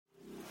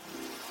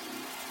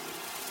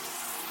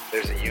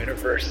There's a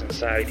universe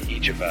inside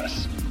each of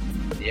us.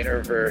 The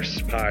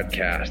Interverse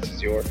podcast is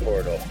your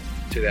portal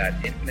to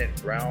that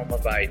infinite realm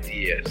of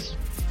ideas.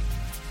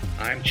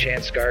 I'm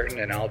Chance Garton,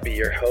 and I'll be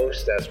your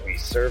host as we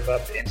serve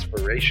up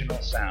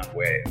inspirational sound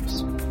waves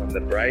from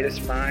the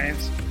brightest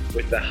minds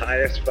with the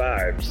highest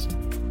vibes.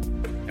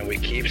 And we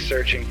keep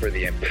searching for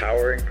the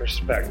empowering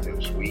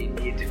perspectives we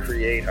need to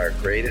create our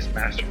greatest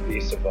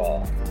masterpiece of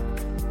all,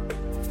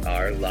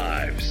 our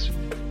lives.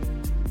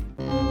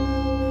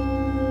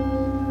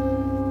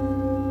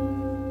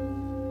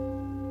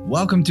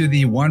 Welcome to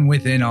the One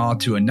Within All,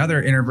 to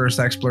another Interverse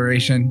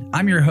exploration.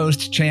 I'm your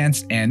host,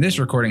 Chance, and this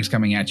recording's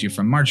coming at you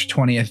from March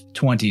 20th,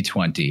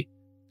 2020.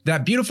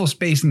 That beautiful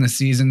space in the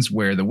seasons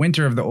where the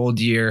winter of the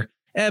old year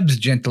ebbs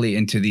gently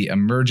into the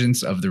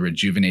emergence of the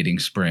rejuvenating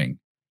spring.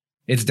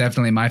 It's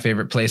definitely my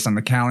favorite place on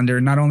the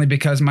calendar, not only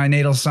because my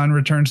natal sun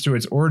returns to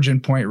its origin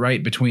point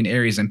right between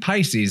Aries and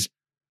Pisces,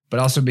 but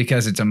also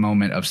because it's a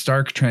moment of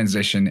stark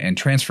transition and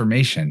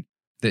transformation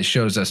that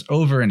shows us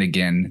over and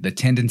again the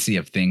tendency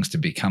of things to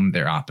become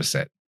their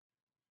opposite.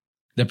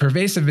 The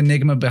pervasive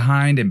enigma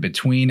behind and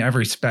between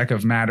every speck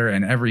of matter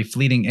and every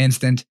fleeting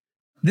instant,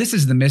 this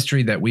is the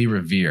mystery that we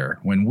revere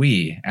when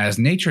we, as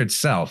nature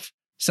itself,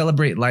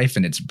 celebrate life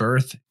in its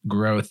birth,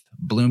 growth,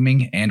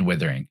 blooming, and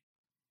withering.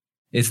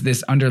 It's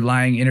this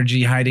underlying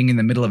energy hiding in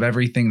the middle of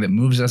everything that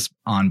moves us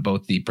on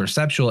both the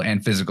perceptual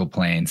and physical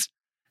planes,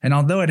 and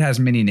although it has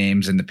many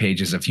names in the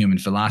pages of human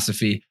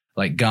philosophy,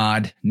 like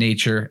God,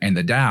 nature, and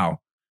the Tao,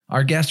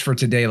 our guest for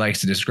today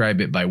likes to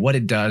describe it by what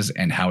it does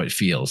and how it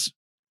feels.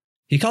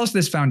 He calls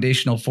this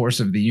foundational force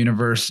of the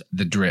universe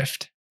the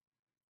drift.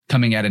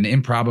 Coming at an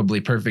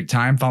improbably perfect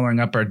time following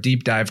up our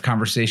deep dive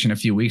conversation a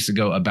few weeks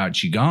ago about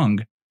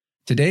Qigong,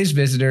 today's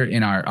visitor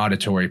in our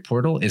auditory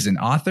portal is an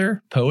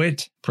author,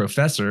 poet,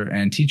 professor,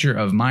 and teacher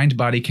of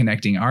mind-body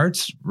connecting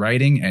arts,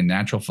 writing, and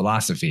natural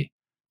philosophy.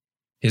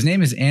 His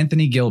name is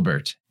Anthony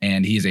Gilbert,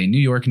 and he's a New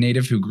York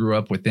native who grew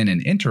up within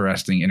an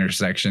interesting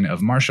intersection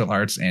of martial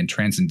arts and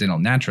transcendental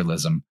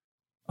naturalism.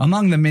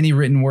 Among the many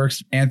written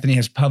works Anthony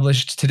has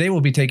published, today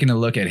we'll be taking a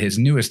look at his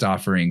newest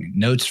offering,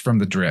 Notes from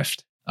the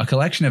Drift, a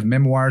collection of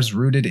memoirs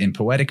rooted in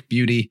poetic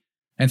beauty,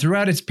 and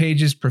throughout its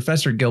pages,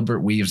 Professor Gilbert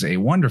weaves a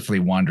wonderfully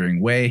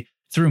wandering way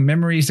through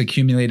memories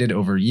accumulated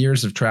over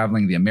years of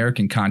traveling the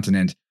American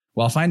continent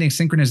while finding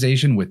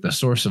synchronization with the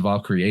source of all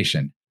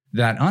creation.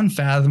 That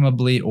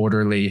unfathomably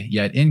orderly,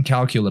 yet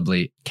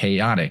incalculably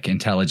chaotic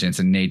intelligence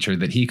in nature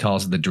that he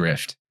calls the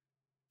drift.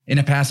 In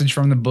a passage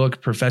from the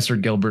book, Professor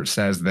Gilbert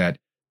says that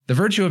the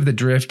virtue of the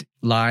drift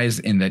lies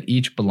in that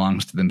each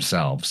belongs to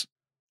themselves.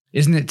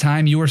 Isn't it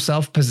time you were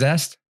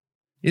self-possessed?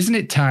 Isn't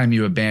it time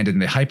you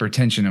abandoned the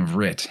hypertension of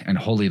writ and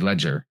holy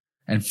ledger,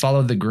 and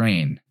followed the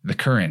grain, the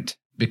current,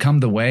 become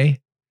the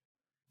way?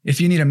 If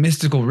you need a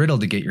mystical riddle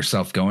to get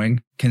yourself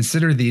going,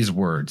 consider these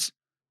words.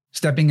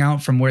 Stepping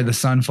out from where the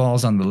sun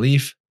falls on the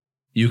leaf,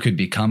 you could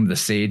become the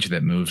sage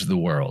that moves the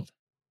world.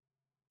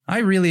 I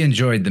really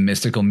enjoyed the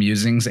mystical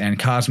musings and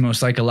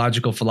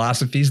cosmo-psychological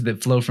philosophies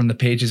that flow from the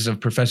pages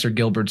of Professor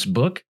Gilbert's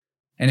book.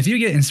 And if you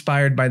get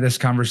inspired by this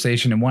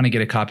conversation and want to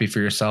get a copy for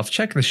yourself,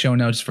 check the show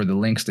notes for the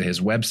links to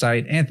his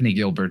website,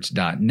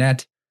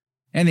 anthonygilberts.net,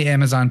 and the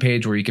Amazon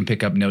page where you can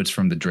pick up Notes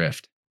from the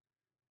Drift.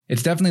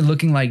 It's definitely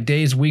looking like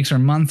days, weeks, or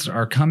months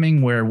are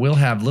coming where we'll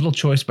have little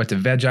choice but to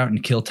veg out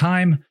and kill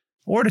time,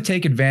 or to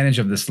take advantage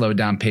of the slowed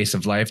down pace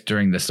of life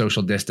during the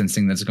social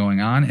distancing that's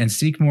going on and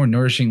seek more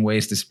nourishing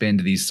ways to spend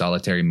these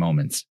solitary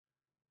moments.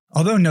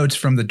 Although Notes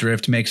from the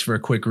Drift makes for a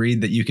quick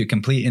read that you could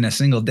complete in a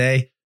single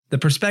day, the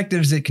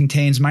perspectives it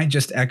contains might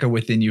just echo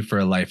within you for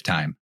a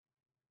lifetime.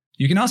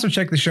 You can also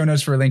check the show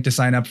notes for a link to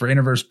sign up for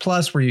Interverse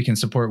Plus, where you can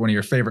support one of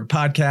your favorite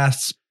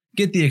podcasts,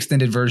 get the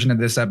extended version of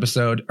this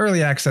episode,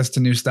 early access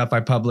to new stuff I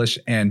publish,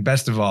 and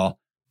best of all,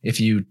 if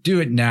you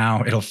do it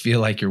now, it'll feel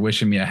like you're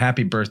wishing me a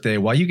happy birthday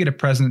while you get a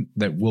present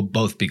that we'll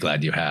both be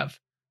glad you have.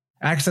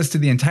 Access to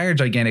the entire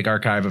gigantic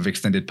archive of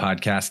extended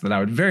podcasts that I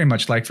would very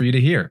much like for you to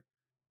hear.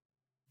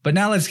 But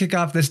now let's kick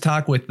off this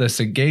talk with the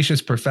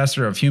sagacious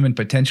professor of human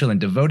potential and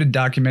devoted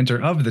documenter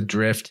of the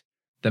drift,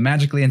 the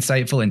magically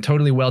insightful and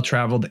totally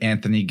well-traveled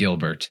Anthony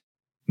Gilbert.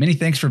 Many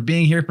thanks for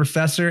being here,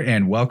 Professor,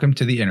 and welcome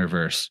to the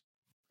Interverse.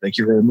 Thank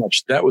you very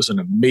much. That was an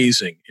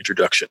amazing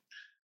introduction.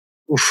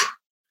 Oof.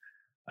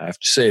 I have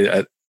to say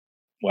that.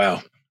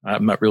 Wow.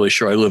 I'm not really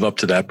sure I live up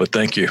to that, but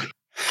thank you.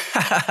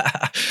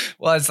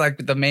 Well, it's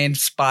like the main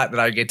spot that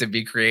I get to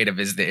be creative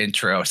is the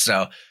intro.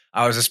 So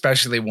I was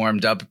especially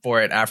warmed up for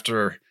it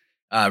after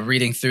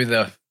reading through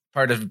the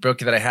part of the book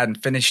that I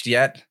hadn't finished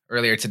yet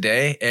earlier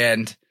today.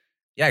 And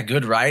yeah,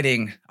 good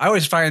writing. I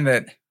always find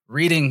that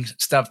reading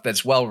stuff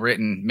that's well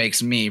written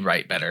makes me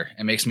write better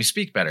and makes me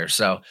speak better.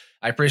 So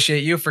I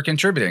appreciate you for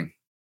contributing.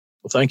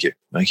 Well, thank you.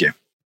 Thank you.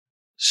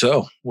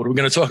 So what are we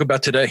going to talk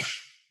about today?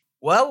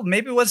 Well,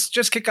 maybe let's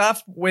just kick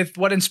off with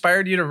what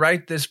inspired you to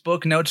write this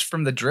book, Notes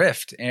from the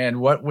Drift, and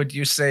what would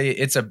you say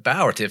it's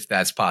about, if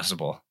that's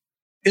possible?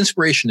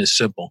 Inspiration is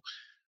simple.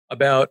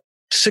 About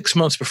 6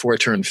 months before I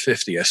turned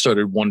 50, I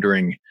started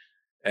wondering,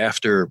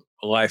 after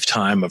a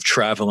lifetime of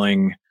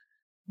traveling,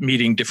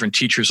 meeting different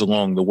teachers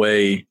along the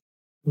way,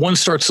 one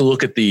starts to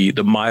look at the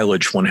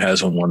mileage one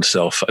has on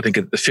oneself. I think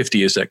the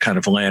 50 is that kind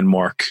of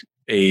landmark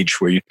age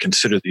where you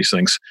consider these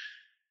things.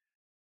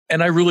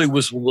 And I really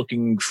was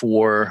looking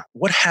for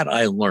what had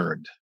I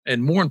learned?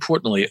 And more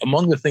importantly,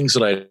 among the things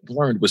that I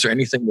learned, was there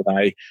anything that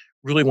I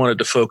really wanted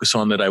to focus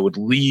on that I would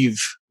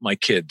leave my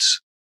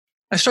kids?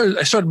 I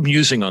started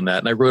musing on that,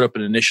 and I wrote up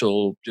an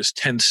initial just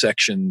 10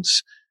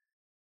 sections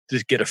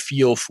to get a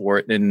feel for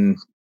it. And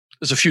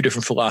there's a few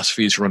different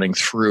philosophies running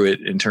through it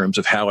in terms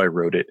of how I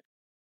wrote it,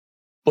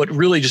 but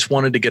really just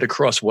wanted to get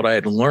across what I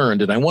had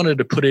learned. And I wanted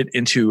to put it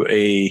into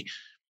a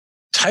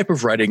type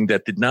of writing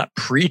that did not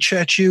preach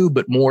at you,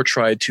 but more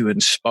tried to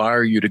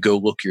inspire you to go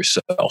look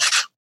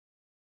yourself.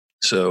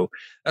 So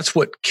that's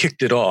what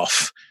kicked it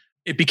off.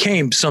 It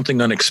became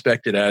something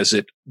unexpected as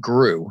it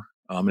grew.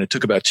 And it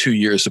took about 2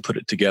 years to put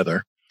it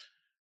together.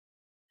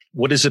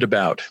 What is it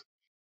about?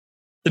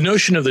 The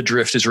notion of the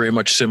drift is very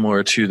much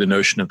similar to the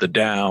notion of the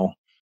Tao.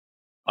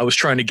 I was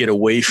trying to get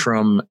away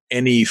from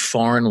any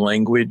foreign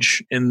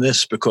language in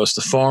this because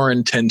the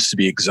foreign tends to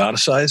be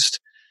exoticized.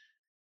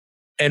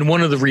 And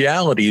one of the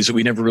realities that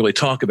we never really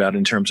talk about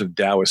in terms of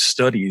Taoist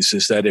studies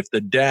is that if the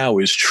Tao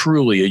is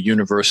truly a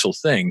universal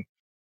thing,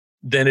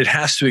 then it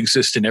has to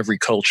exist in every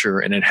culture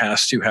and it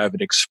has to have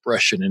an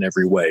expression in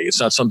every way. It's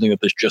not something that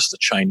just the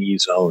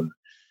Chinese own.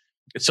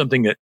 It's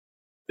something that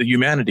the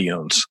humanity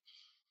owns.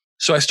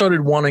 So I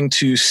started wanting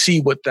to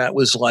see what that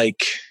was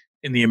like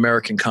in the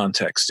American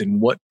context and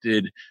what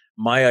did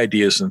my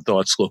ideas and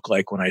thoughts look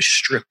like when I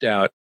stripped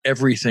out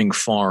everything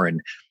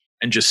foreign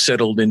and just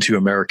settled into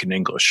American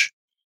English,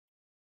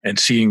 and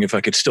seeing if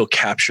I could still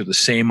capture the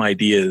same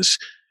ideas,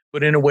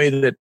 but in a way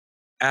that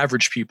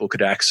average people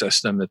could access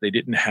them, that they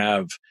didn't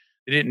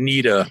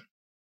need a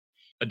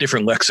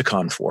different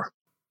lexicon for.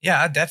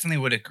 Yeah, I definitely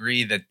would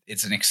agree that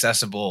it's an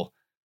accessible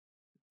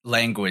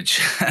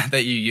language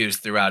that you use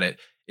throughout it.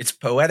 It's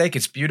poetic,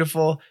 it's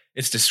beautiful,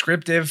 it's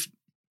descriptive.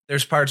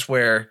 There's parts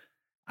where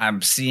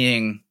I'm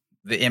seeing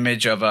the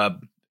image of a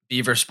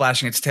beaver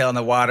splashing its tail in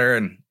the water,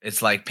 and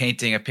it's like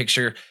painting a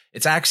picture.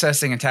 It's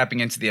accessing and tapping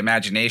into the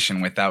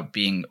imagination without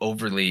being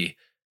overly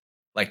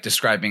like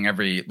describing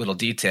every little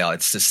detail.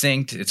 It's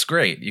succinct. It's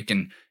great.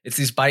 It's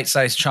these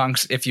bite-sized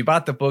chunks. If you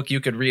bought the book,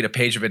 you could read a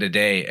page of it a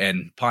day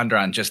and ponder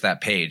on just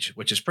that page,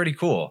 which is pretty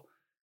cool.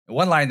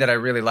 One line that I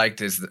really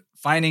liked is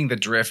finding the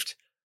drift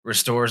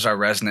restores our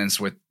resonance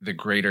with the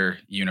greater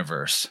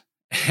universe.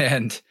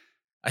 And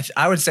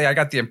I would say I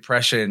got the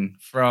impression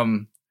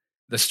from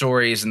the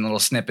stories and little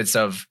snippets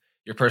of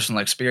your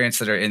personal experience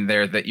that are in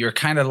there that you're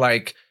kind of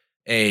like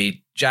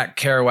a Jack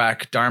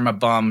Kerouac, Dharma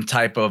bum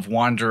type of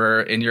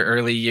wanderer in your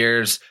early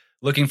years,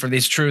 looking for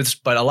these truths,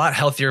 but a lot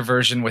healthier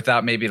version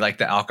without maybe like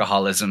the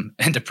alcoholism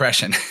and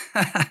depression.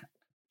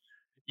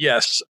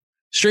 Yes.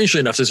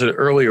 Strangely enough, there's an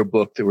earlier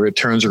book where it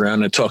turns around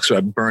and it talks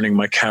about burning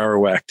my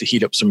Kerouac to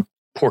heat up some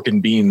pork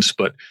and beans,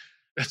 but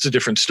that's a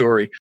different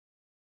story.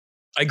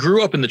 I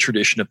grew up in the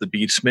tradition of the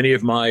Beats. Many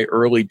of my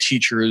early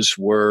teachers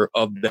were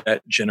of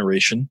that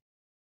generation.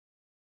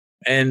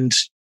 And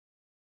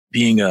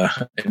being an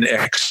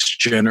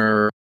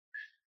ex-gener,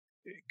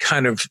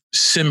 kind of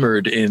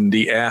simmered in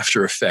the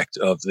after effect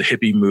of the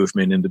hippie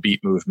movement and the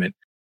beat movement.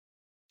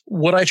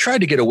 What I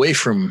tried to get away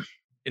from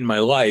in my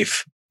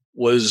life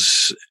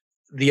was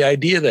the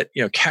idea that,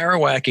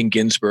 Kerouac and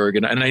Ginsberg,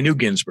 and I knew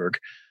Ginsberg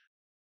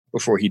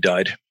before he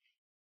died,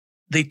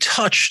 they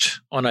touched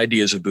on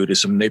ideas of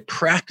Buddhism. They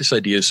practiced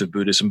ideas of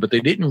Buddhism, but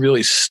they didn't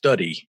really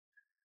study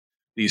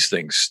these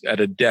things at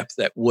a depth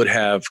that would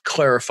have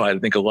clarified, I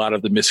think, a lot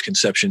of the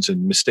misconceptions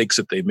and mistakes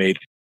that they made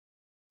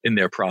in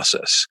their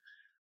process.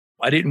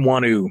 I didn't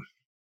want to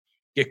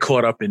get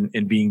caught up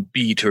in being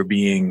beat or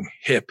being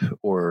hip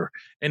or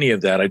any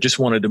of that. I just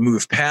wanted to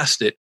move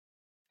past it.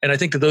 And I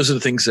think that those are the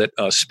things that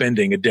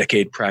spending a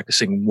decade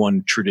practicing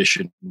one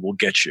tradition will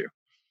get you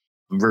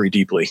very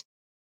deeply.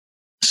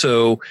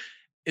 So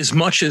as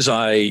much as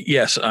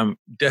I'm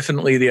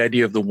definitely the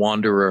idea of the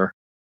wanderer,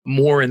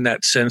 more in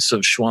that sense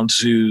of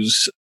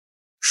Chuang-Tzu's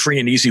free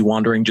and easy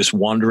wandering, just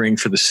wandering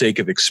for the sake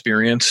of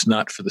experience,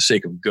 not for the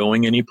sake of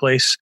going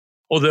anyplace.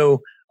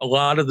 Although a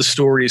lot of the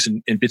stories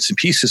and bits and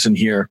pieces in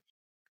here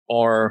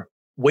are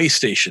way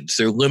stations.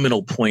 They're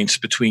liminal points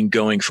between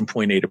going from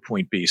point A to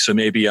point B. So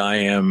maybe I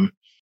am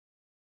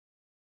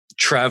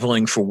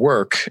traveling for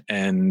work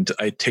and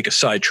I take a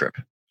side trip,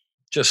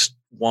 just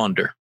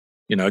wander,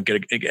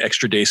 get an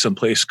extra day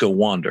someplace, go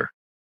wander.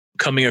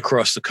 Coming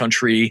across the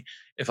country,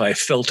 if I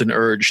felt an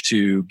urge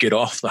to get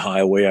off the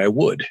highway, I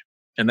would.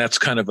 And that's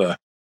kind of an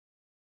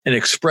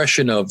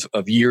expression of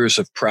years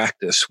of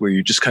practice where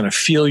you just kind of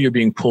feel you're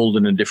being pulled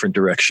in a different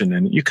direction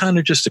and you kind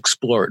of just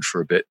explore it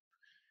for a bit.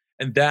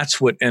 And that's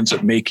what ends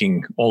up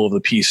making all of the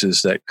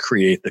pieces that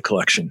create the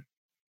collection.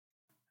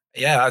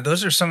 Yeah,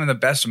 those are some of the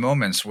best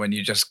moments when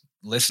you just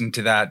listen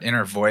to that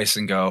inner voice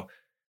and go,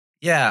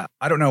 yeah,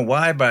 I don't know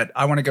why, but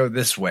I want to go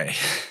this way.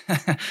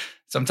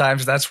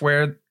 Sometimes that's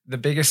where the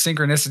biggest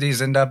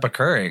synchronicities end up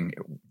occurring,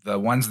 the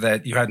ones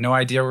that you had no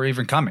idea were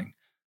even coming.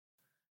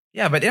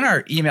 Yeah, but in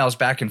our emails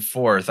back and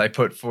forth, I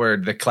put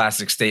forward the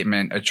classic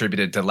statement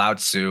attributed to Lao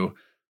Tzu,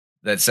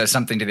 that says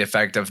something to the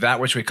effect of that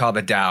which we call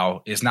the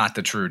Tao is not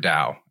the true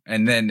Tao.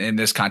 And then in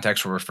this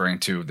context, we're referring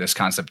to this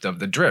concept of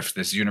the drift,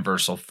 this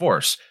universal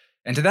force.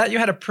 And to that, you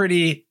had a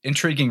pretty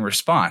intriguing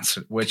response,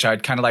 which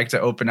I'd kind of like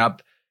to open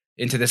up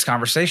into this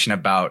conversation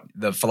about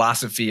the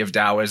philosophy of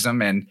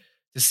Taoism and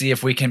to see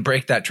if we can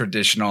break that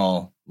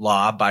traditional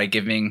law by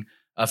giving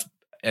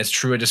as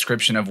true a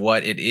description of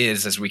what it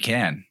is as we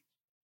can.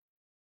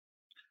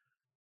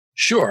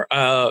 Sure.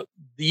 The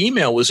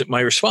email my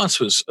response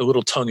was a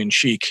little tongue in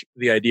cheek.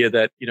 The idea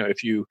that,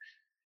 if you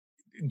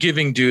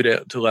giving due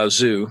to Lao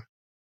Tzu,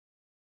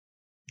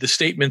 the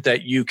statement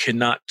that you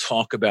cannot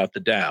talk about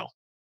the Tao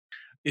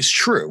is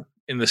true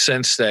in the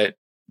sense that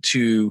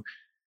to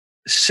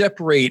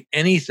separate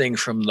anything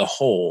from the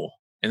whole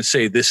and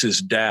say this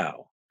is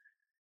Tao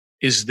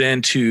is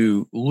then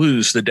to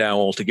lose the Tao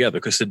altogether,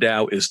 because the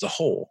Tao is the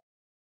whole.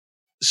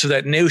 So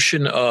that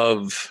notion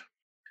of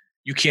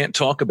you can't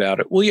talk about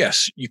it. Well,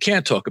 yes, you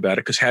can't talk about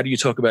it, because how do you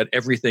talk about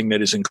everything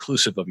that is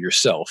inclusive of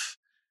yourself?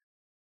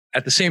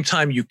 At the same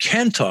time, you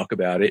can talk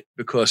about it,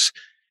 because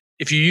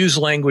if you use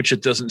language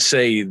that doesn't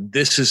say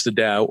this is the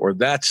Tao or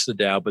that's the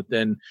Tao, but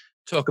then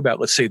talk about,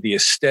 let's say, the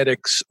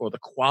aesthetics or the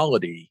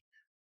quality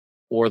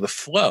or the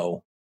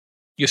flow,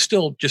 you're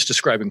still just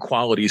describing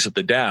qualities of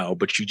the Tao,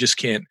 but you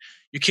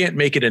can't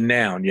make it a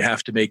noun. You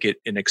have to make it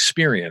an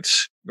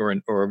experience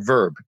or a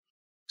verb.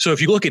 So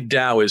if you look at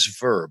Tao as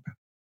verb,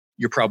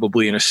 you're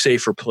probably in a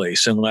safer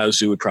place, and Lao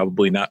Tzu would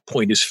probably not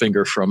point his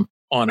finger from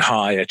on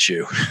high at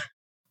you.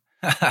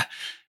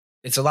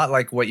 It's a lot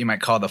like what you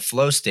might call the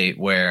flow state,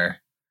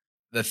 where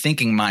the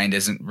thinking mind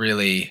isn't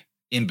really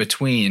in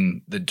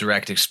between the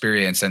direct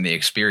experience and the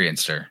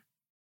experiencer.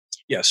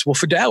 Yes. Well,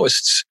 for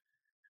Taoists,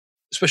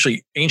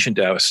 especially ancient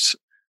Taoists,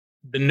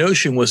 the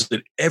notion was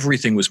that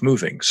everything was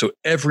moving. So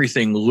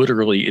everything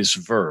literally is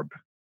verb.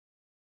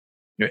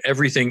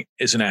 Everything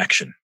is an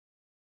action.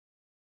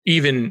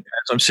 Even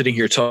as I'm sitting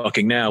here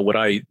talking now, what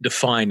I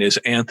define as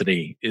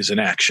Anthony is an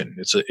action.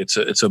 It's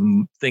a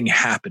thing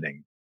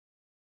happening.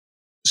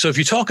 So if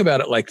you talk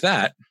about it like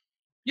that,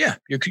 yeah,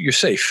 you're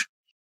safe.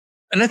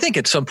 And I think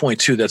at some point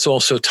too, that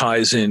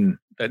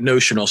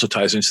notion also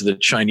ties into the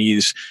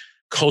Chinese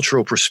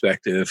cultural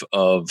perspective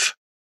of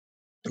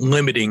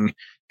limiting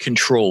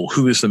control.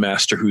 Who is the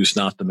master? Who's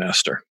not the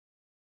master?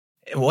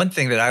 One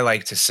thing that I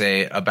like to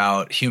say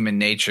about human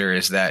nature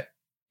is that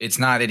it's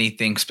not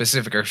anything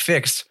specific or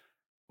fixed.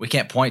 We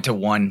can't point to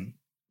one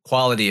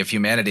quality of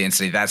humanity and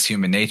say that's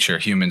human nature.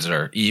 Humans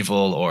are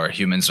evil or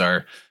humans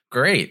are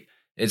great.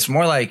 It's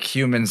more like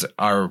human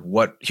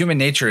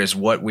nature is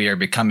what we are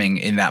becoming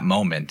in that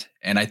moment.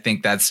 And I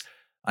think that's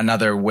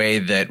another way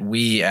that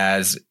we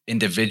as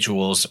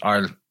individuals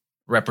are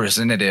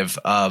representative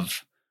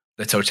of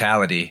the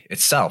totality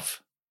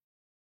itself.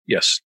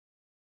 Yes.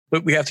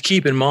 But we have to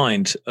keep in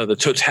mind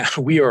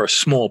we are a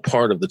small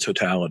part of the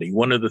totality.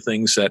 One of the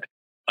things that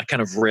I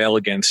kind of rail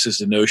against is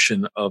the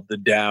notion of the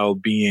Tao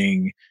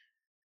being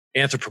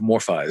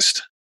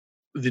anthropomorphized.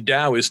 The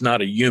Tao is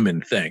not a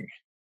human thing.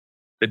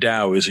 The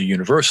Tao is a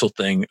universal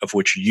thing of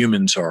which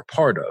humans are a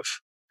part of.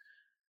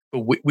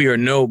 But we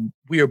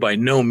are by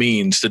no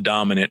means the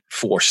dominant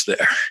force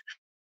there.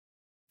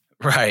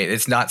 Right.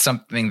 It's not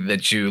something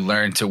that you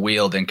learn to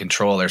wield and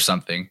control or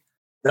something.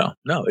 No.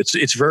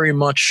 It's very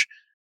much,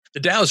 the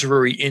Tao is a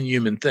very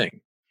inhuman thing.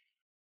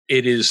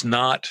 It is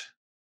not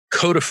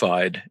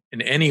codified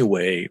in any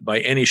way by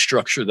any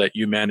structure that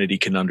humanity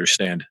can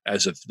understand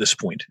as of this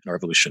point in our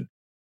evolution.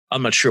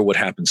 I'm not sure what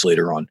happens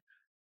later on.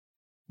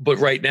 But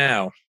right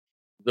now,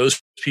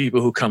 those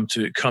people who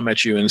come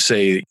at you and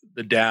say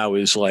the Tao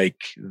is like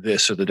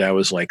this or the Tao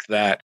is like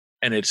that,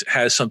 and it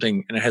has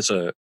something, and it has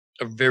a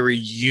very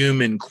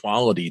human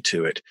quality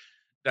to it,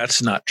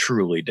 that's not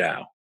truly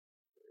Tao.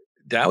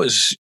 Tao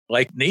is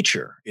like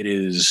nature. It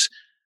is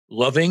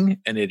loving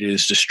and it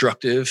is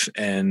destructive,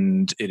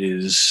 and it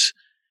is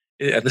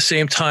at the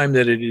same time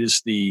that it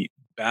is the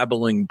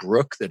babbling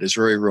brook that is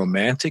very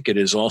romantic. It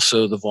is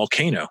also the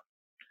volcano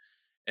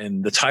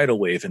and the tidal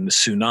wave and the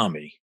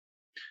tsunami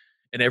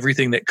and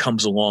everything that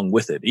comes along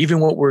with it.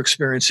 Even what we're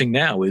experiencing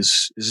now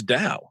is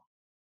Tao.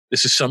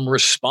 This is some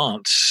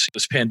response.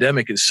 This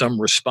pandemic is some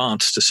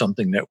response to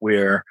something that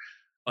we're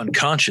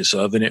unconscious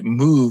of, and it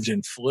moved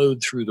and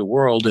flowed through the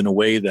world in a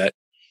way that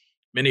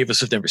many of us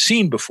have never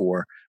seen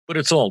before, but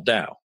it's all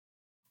Tao.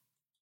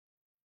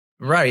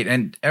 Right.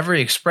 And every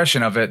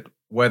expression of it,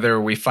 whether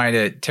we find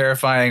it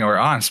terrifying or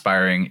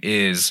awe-inspiring,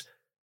 is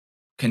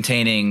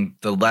containing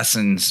the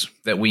lessons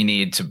that we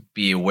need to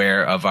be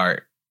aware of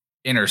our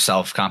inner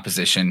self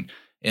composition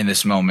in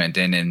this moment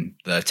and in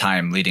the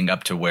time leading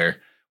up to where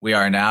we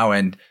are now,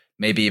 and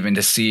maybe even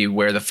to see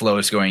where the flow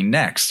is going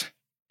next.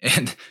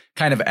 And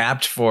kind of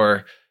apt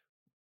for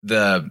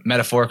the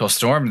metaphorical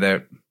storm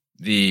that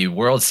the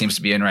world seems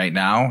to be in right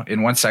now.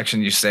 In one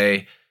section, you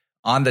say,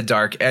 "On the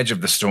dark edge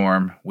of the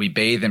storm, we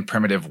bathe in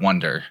primitive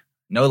wonder.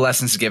 No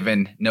lessons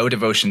given, no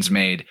devotions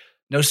made,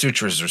 no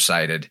sutras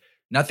recited.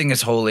 Nothing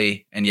is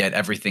holy, and yet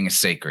everything is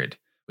sacred.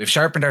 We've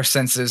sharpened our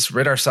senses,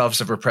 rid ourselves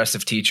of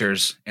repressive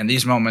teachers. In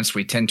these moments,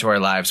 we tend to our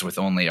lives with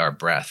only our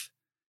breath."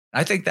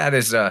 I think that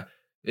is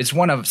it's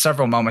one of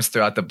several moments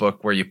throughout the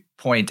book where you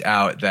point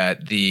out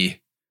that the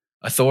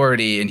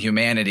authority in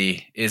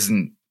humanity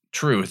isn't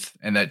truth,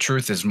 and that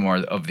truth is more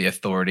of the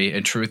authority,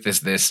 and truth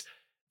is this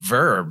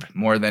verb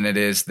more than it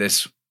is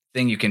this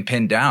thing you can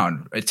pin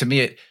down. To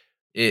me,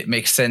 it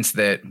makes sense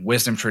that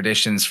wisdom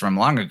traditions from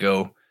long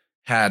ago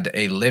had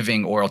a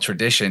living oral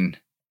tradition,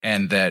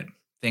 and that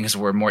things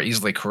were more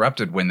easily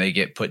corrupted when they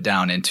get put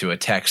down into a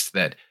text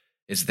that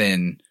is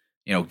then,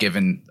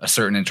 given a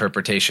certain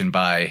interpretation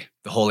by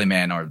the holy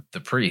man or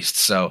the priest.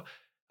 So,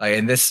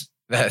 and that's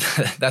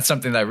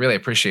something that I really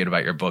appreciate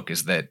about your book,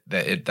 is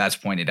that's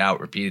pointed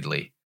out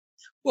repeatedly.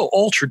 Well,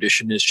 all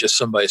tradition is just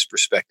somebody's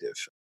perspective.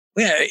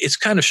 Yeah, it's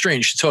kind of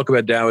strange to talk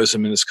about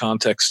Taoism in this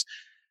context.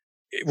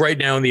 Right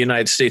now in the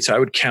United States, I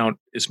would count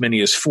as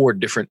many as 4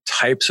 different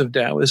types of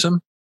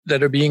Taoism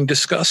that are being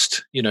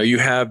discussed. You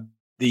have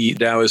the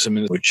Taoism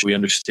in which we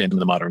understand in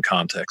the modern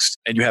context,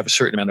 and you have a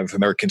certain amount of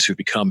Americans who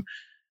become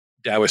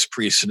Taoist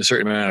priests, and a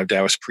certain amount of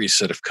Taoist priests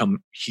that have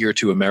come here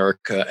to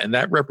America, and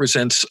that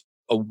represents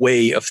a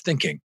way of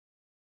thinking,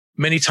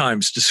 many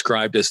times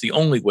described as the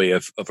only way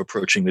of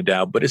approaching the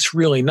Tao, but it's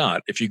really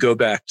not. If you go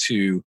back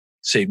to,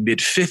 say,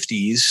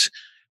 mid-50s,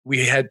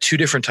 we had 2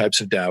 different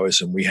types of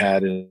Taoism. We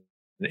had an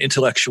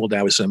intellectual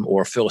Taoism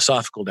or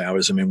philosophical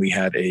Taoism, and we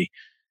had a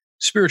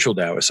spiritual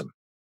Taoism.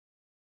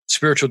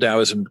 Spiritual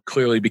Taoism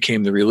clearly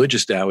became the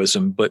religious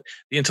Taoism, but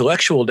the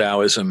intellectual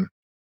Taoism,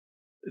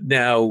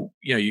 now,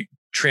 you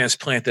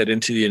transplant that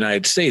into the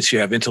United States, you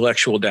have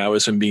intellectual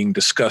Taoism being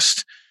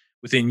discussed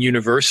within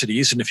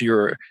universities. And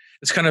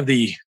it's kind of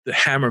the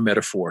hammer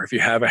metaphor. If you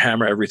have a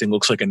hammer, everything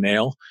looks like a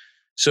nail.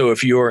 So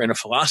if you're in a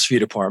philosophy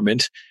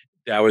department,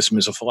 Taoism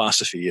is a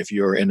philosophy. If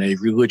you're in a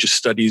religious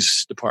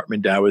studies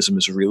department, Taoism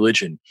is a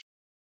religion.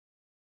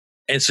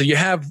 And so you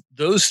have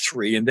those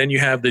 3, and then you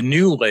have the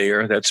new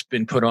layer that's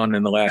been put on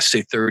in the last,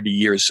 say, 30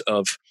 years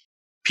of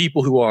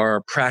people who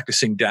are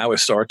practicing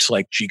Taoist arts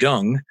like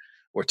Qigong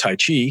or Tai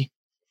Chi.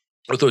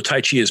 Although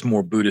Tai Chi is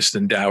more Buddhist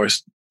than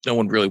Taoist, no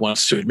one really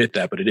wants to admit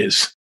that, but it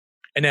is.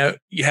 And now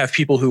you have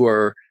people who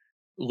are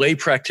lay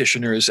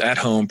practitioners at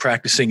home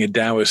practicing a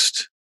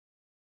Taoist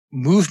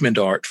movement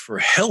art for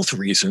health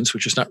reasons,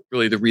 which is not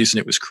really the reason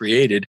it was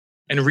created,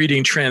 and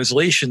reading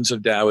translations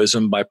of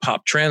Taoism by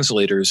pop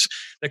translators.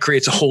 That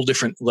creates a whole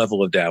different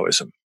level of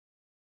Taoism.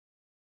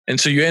 And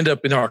so you end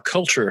up in our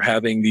culture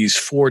having these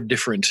 4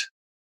 different,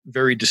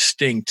 very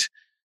distinct,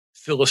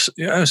 I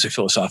don't say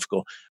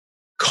philosophical,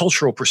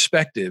 cultural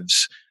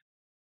perspectives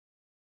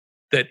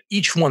that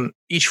each one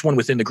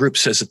within the group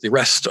says that the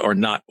rest are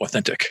not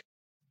authentic.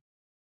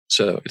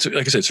 So it's,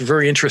 like I said, it's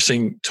very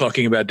interesting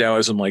talking about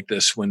Taoism like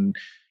this when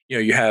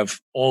you have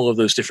all of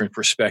those different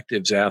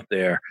perspectives out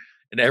there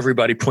and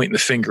everybody pointing the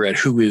finger at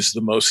who is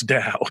the most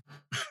Tao.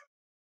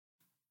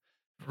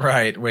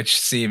 Right, which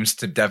seems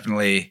to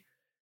definitely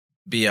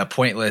be a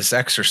pointless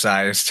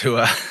exercise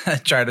to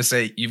try to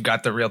say you've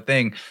got the real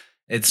thing.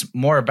 It's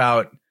more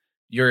about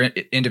your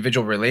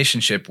individual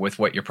relationship with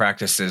what your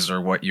practice is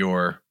or what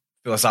your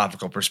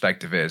philosophical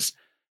perspective is.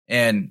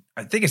 And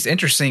I think it's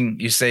interesting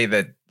you say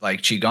that,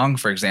 like Qigong,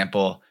 for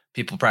example,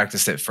 people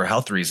practice it for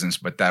health reasons,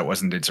 but that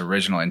wasn't its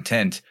original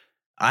intent.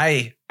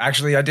 I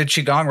did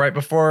Qigong right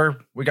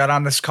before we got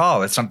on this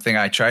call. It's something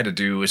I try to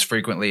do as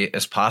frequently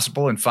as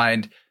possible and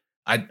find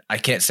I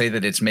can't say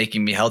that it's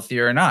making me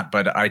healthier or not,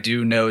 but I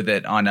do know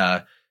that on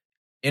a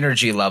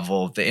energy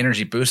level, the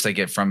energy boost I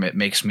get from it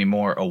makes me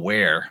more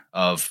aware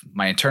of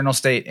my internal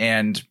state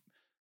and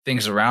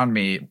things around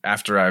me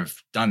after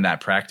I've done that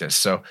practice.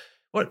 So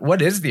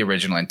what is the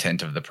original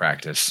intent of the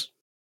practice?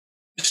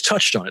 Just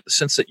touched on it, the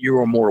sense that you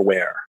are more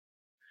aware.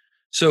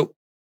 So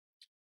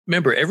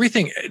remember,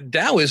 everything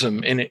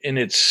Taoism in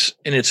its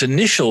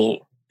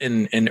initial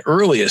and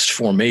earliest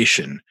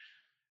formation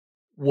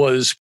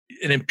was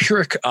an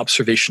empiric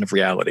observation of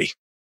reality.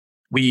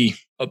 We,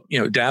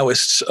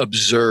 Taoists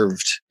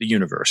observed the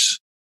universe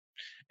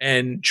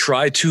and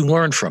tried to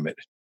learn from it.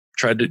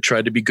 Tried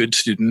to be good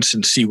students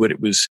and see what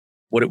it was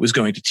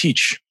going to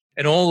teach.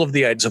 And all of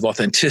the ideas of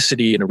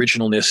authenticity and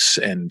originalness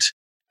and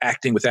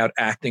acting without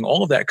acting,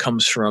 all of that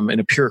comes from an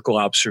empirical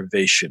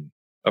observation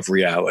of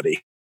reality.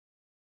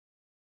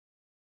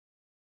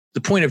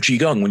 The point of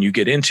Qigong, when you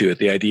get into it,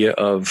 the idea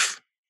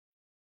of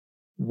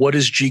what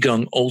does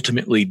Qigong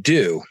ultimately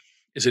do,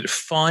 is it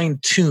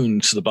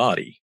fine-tunes the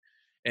body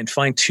and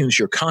fine-tunes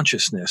your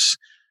consciousness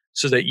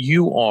so that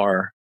you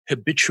are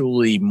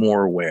habitually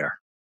more aware.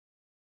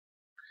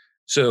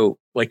 So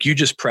like you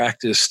just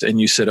practiced and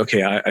you said,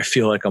 okay, I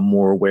feel like I'm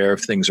more aware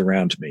of things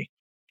around me.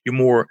 You're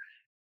more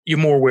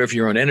aware of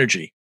your own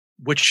energy,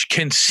 which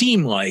can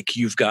seem like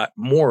you've got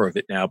more of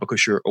it now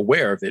because you're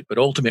aware of it. But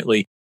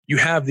ultimately, you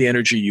have the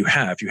energy you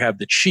have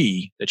the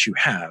chi that you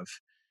have.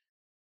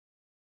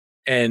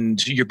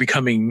 And you're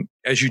becoming,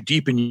 as you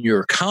deepen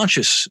your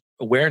conscious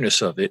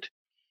awareness of it,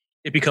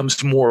 it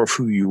becomes more of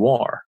who you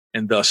are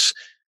and thus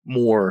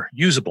more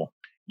usable.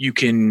 You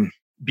can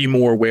be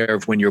more aware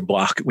of when you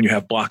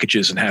have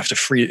blockages and have to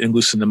free and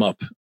loosen them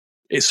up.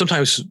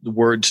 Sometimes the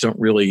words don't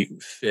really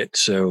fit.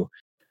 So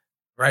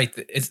Right.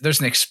 There's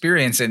an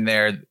experience in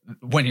there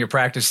when you're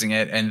practicing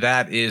it, and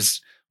that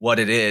is what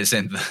it is.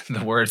 And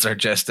the words are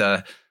just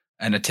an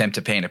attempt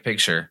to paint a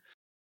picture.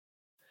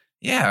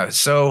 Yeah.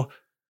 So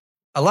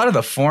a lot of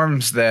the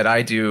forms that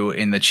I do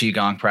in the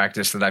Qigong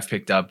practice that I've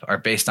picked up are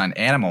based on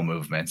animal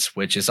movements,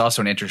 which is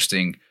also an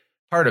interesting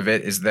part of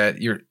it, is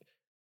that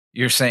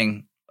you're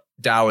saying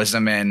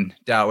Taoism and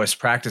Taoist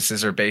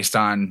practices are based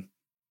on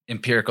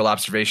empirical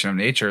observation of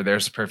nature.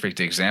 There's a perfect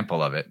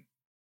example of it.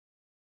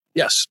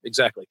 Yes,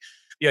 exactly.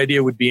 The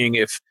idea would being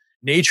if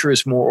nature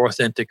is more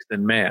authentic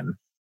than man,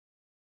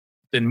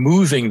 then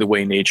moving the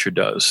way nature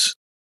does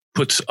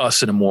puts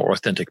us in a more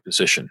authentic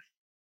position.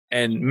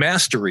 And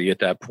mastery at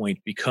that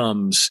point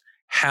becomes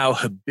how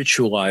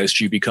habitualized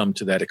you become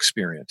to that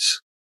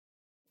experience.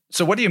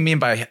 So what do you mean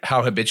by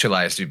how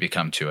habitualized you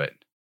become to it?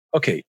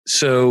 Okay,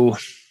 so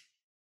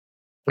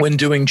when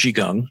doing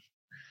Qigong,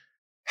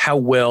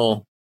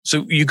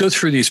 so you go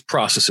through these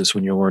processes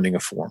when you're learning a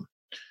form.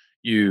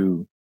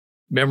 You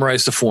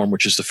memorize the form,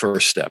 which is the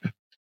first step.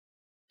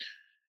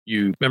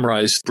 You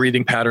memorize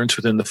breathing patterns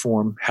within the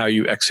form, how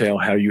you exhale,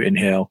 how you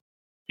inhale.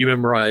 You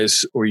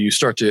memorize, or you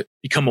start to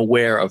become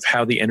aware of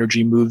how the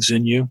energy moves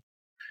in you.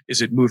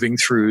 Is it moving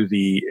through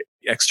the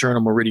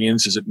external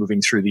meridians? Is it moving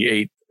through the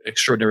 8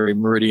 extraordinary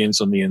meridians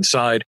on the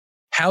inside?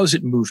 How is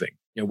it moving?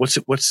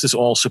 What's this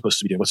all supposed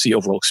to be doing? What's the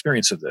overall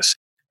experience of this?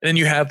 And then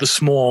you have the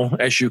small,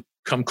 as you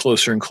come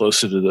closer and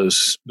closer to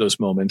those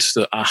moments,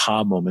 the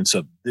aha moments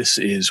of this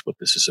is what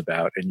this is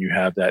about. And you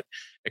have that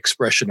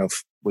expression of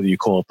whether you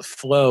call it the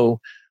flow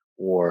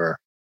or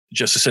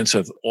just a sense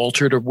of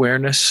altered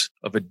awareness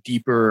of a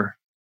deeper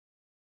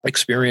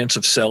experience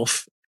of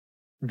self.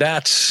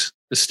 That's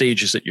the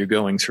stages that you're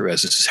going through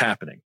as this is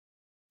happening.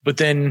 But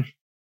then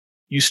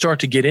you start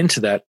to get into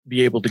that,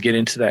 be able to get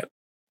into that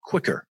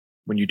quicker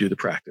when you do the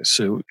practice.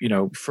 So,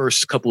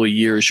 first couple of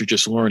years, you're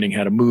just learning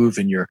how to move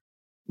and you're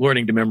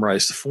learning to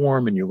memorize the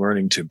form and you're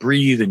learning to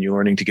breathe and you're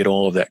learning to get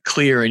all of that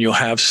clear, and you'll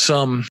have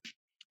some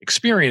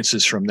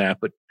experiences from that,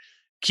 but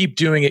keep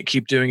doing it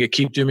to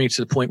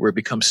the point where it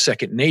becomes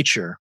second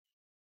nature.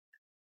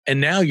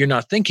 And now you're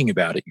not thinking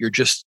about it. You're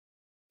just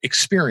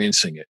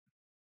experiencing it.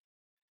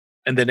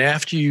 And then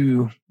after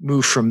you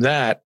move from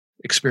that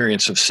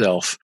experience of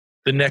self,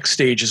 the next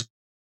stage is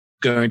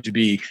going to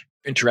be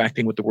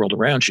interacting with the world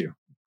around you.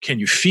 Can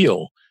you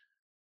feel?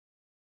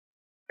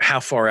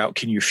 How far out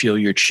can you feel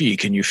your chi?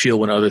 Can you feel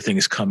when other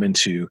things come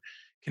into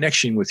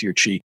connection with your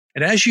chi?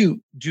 And as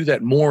you do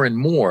that more and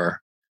more,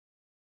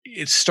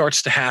 it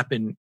starts to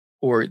happen,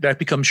 or that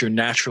becomes your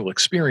natural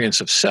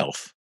experience of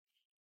self.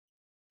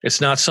 It's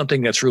not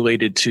something that's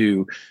related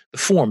to the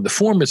form. The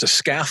form is a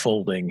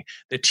scaffolding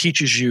that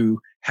teaches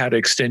you how to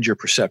extend your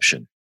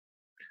perception.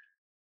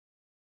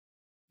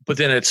 But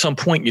then at some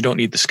point, you don't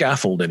need the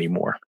scaffold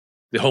anymore.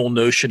 The whole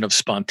notion of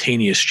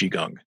spontaneous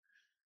Qigong.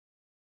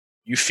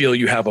 You feel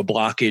you have a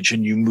blockage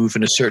and you move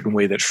in a certain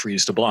way that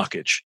frees the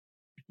blockage.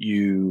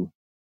 You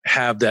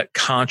have that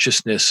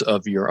consciousness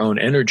of your own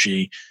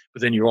energy,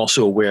 but then you're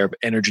also aware of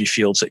energy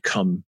fields that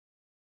come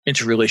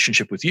into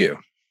relationship with you.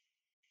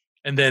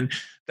 And then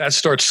that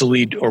starts to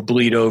lead or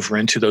bleed over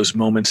into those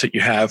moments that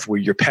you have where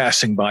you're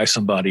passing by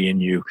somebody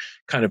and you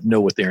kind of know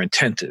what their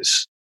intent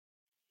is,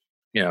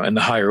 and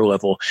the higher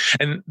level.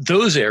 And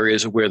those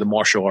areas are where the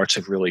martial arts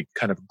have really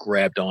kind of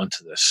grabbed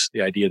onto this,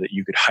 the idea that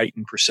you could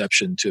heighten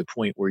perception to a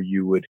point where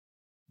you would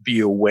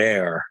be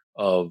aware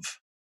of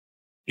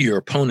your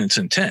opponent's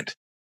intent.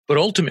 But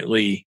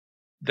ultimately,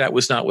 that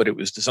was not what it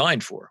was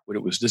designed for. What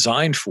it was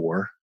designed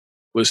for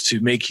was to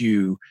make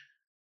you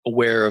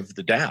aware of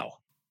the Tao.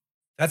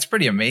 That's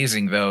pretty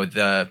amazing, though,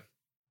 the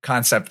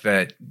concept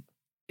that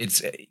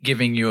it's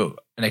giving you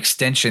an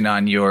extension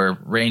on your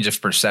range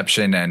of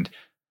perception. And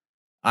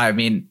I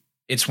mean,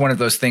 it's one of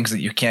those things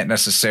that you can't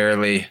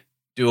necessarily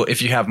do.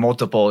 If you have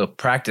multiple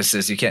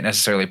practices, you can't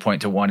necessarily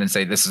point to one and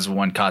say, this is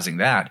one causing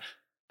that.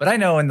 But I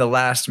know in the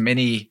last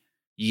many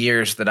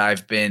years that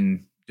I've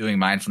been doing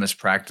mindfulness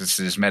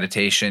practices,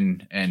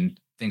 meditation, and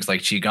things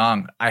like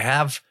Qigong,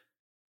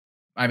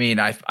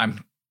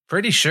 I'm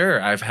pretty sure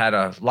I've had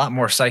a lot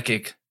more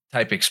psychic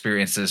type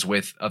experiences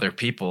with other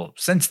people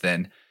since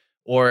then.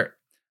 Or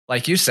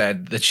like you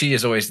said, the chi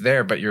is always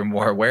there, but you're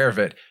more aware of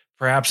it.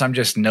 Perhaps I'm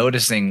just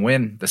noticing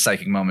when the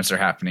psychic moments are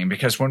happening,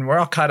 because when we're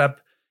all caught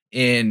up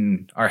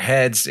in our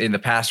heads in the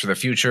past or the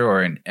future,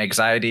 or in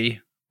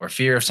anxiety or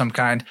fear of some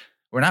kind,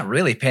 we're not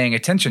really paying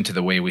attention to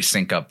the way we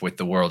sync up with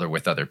the world or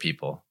with other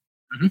people.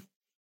 Mm-hmm.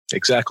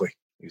 Exactly.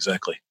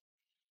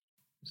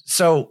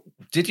 So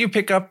did you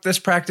pick up this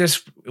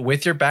practice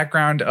with your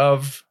background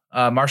of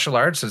martial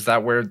arts? Is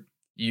that where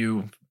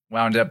you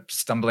wound up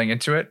stumbling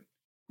into it?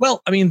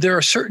 Well, I mean, there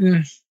are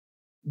certain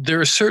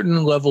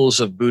levels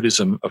of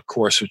Buddhism, of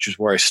course, which is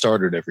where I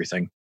started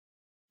everything,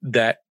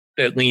 that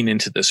lean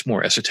into this.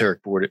 More esoteric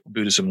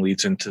Buddhism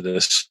leads into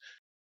this.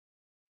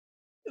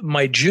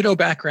 My judo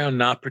background,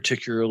 not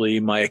particularly.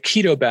 My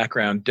Aikido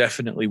background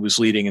definitely was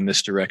leading in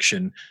this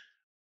direction.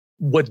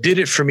 What did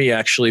it for me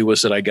actually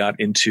was that I got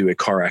into a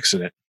car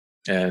accident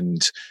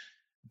and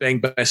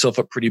banged myself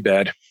up pretty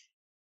bad.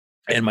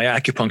 And my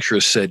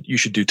acupuncturist said, you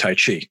should do Tai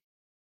Chi.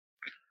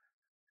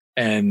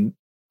 And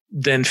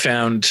then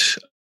found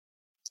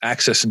a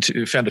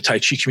Tai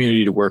Chi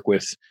community to work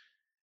with,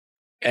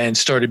 and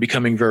started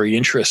becoming very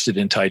interested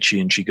in Tai Chi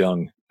and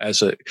Qigong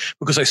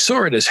because I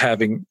saw it as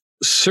having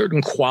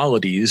certain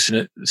qualities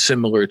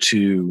similar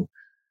to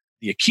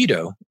the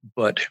Aikido,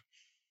 but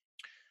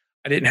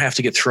I didn't have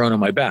to get thrown on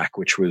my back,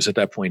 which was at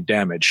that point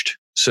damaged.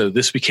 So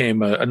this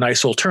became a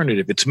nice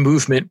alternative. It's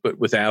movement, but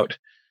without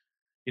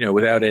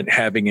it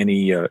having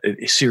any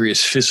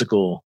serious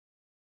physical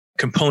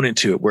component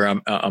to it, where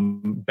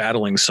I'm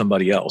battling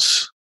somebody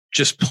else.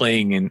 Just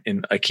playing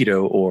in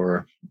Aikido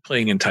or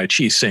playing in Tai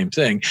Chi, same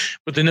thing.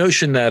 But the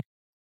notion that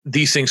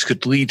these things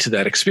could lead to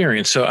that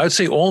experience. So I would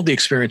say all the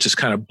experiences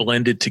kind of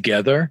blended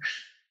together.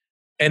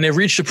 And it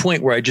reached a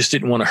point where I just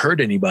didn't want to hurt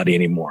anybody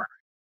anymore.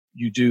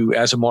 You do,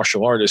 as a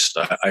martial artist,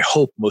 I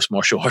hope most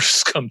martial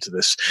artists come to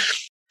this,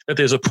 that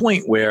there's a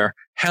point where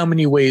how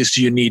many ways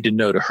do you need to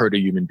know to hurt a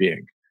human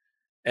being?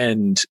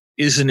 And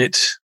isn't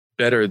it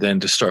better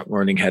than to start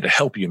learning how to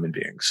help human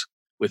beings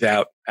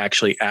without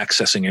actually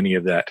accessing any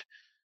of that?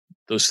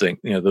 Those things,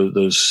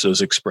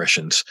 those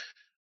expressions.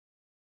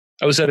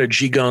 I was at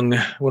one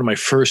of my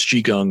first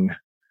Qigong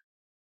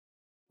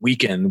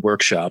weekend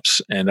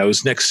workshops, and I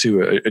was next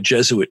to a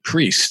Jesuit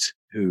priest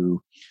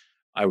who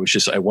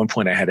at one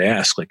point I had to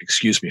ask, like,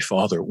 excuse me,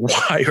 Father,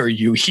 why are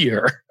you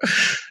here?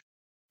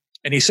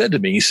 And he said to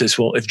me, he says,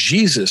 well, if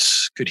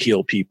Jesus could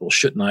heal people,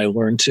 shouldn't I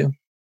learn to?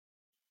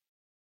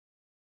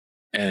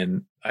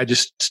 And I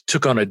just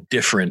took on a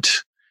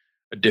different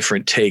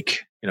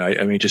take.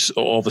 Just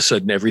all of a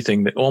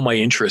sudden, all my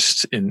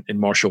interests in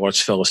martial arts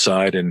fell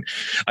aside, and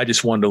I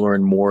just wanted to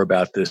learn more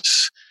about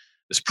this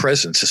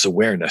presence, this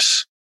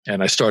awareness,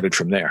 and I started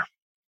from there.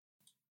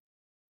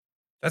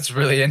 That's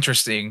really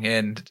interesting,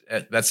 and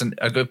that's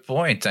a good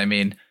point. I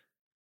mean,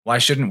 why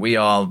shouldn't we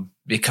all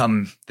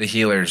become the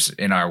healers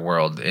in our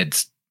world?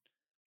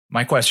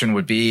 My question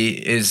would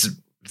be: is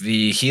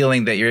the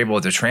healing that you're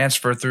able to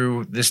transfer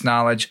through this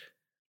knowledge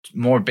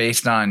more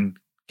based on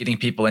getting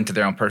people into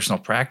their own personal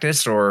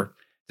practice, or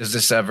does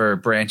this ever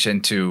branch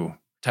into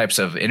types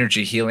of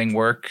energy healing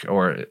work,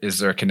 or is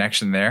there a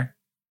connection there?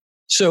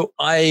 So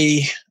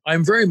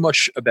I'm very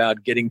much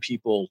about getting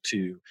people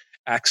to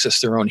access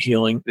their own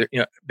healing,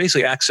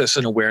 basically access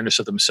an awareness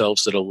of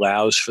themselves that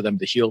allows for them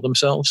to heal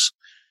themselves.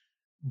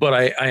 But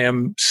I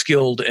am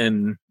skilled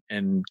and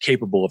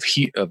capable of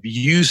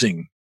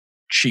using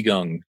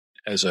Qigong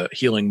as a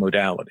healing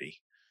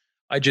modality.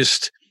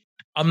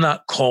 I'm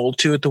not called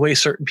to it the way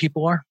certain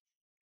people are.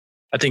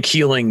 I think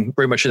healing,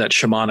 very much in that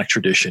shamanic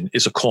tradition,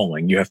 is a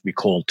calling. You have to be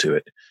called to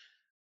it.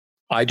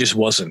 I just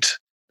wasn't,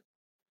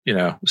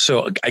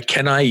 So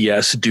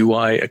yes. Do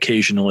I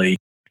occasionally?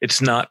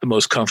 It's not the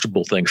most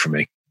comfortable thing for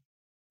me.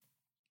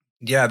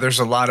 Yeah, there's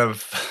a lot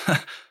of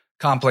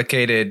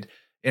complicated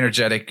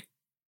energetic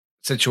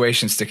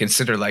situations to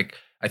consider. Like,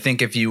 I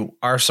think if you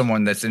are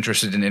someone that's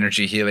interested in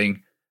energy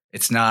healing,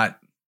 it's not.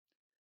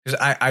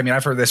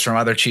 I've heard this from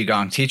other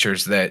Qigong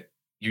teachers that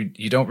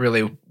you don't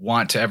really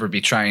want to ever be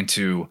trying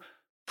to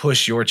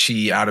push your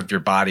chi out of your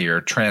body or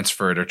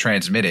transfer it or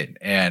transmit it.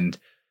 And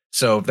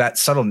so that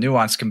subtle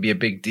nuance can be a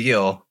big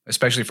deal,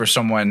 especially for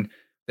someone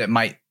that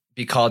might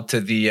be called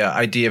to the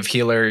idea of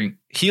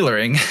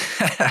healing,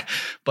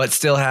 but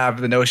still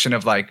have the notion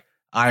of like,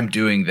 I'm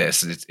doing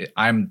this.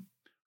 I'm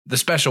the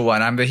special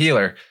one. I'm the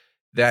healer.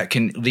 That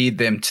can lead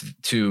them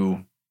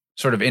to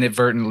sort of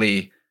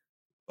inadvertently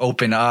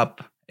open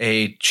up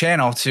a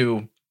channel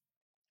to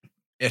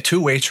a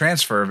two-way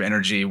transfer of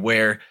energy,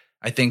 where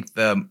I think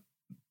the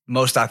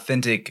most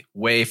authentic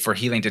way for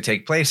healing to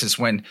take place is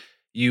when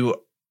you,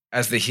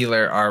 as the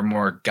healer, are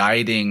more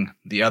guiding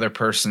the other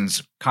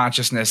person's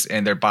consciousness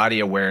and their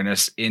body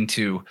awareness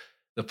into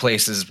the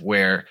places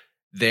where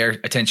their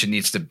attention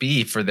needs to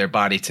be for their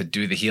body to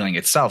do the healing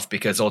itself,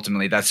 because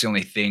ultimately that's the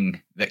only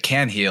thing that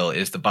can heal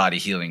is the body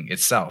healing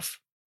itself.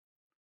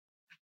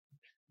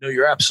 No,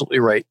 you're absolutely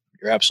right.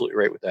 You're absolutely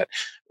right with that.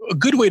 A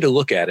good way to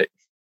look at it,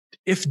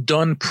 if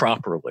done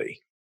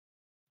properly,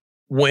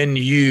 when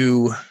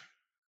you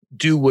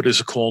do what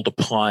is called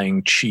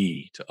applying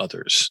chi to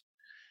others,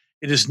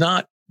 it is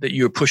not that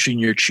you're pushing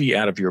your chi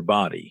out of your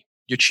body.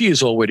 Your chi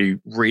is already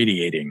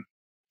radiating.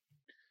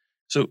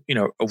 So,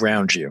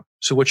 around you.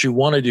 So what you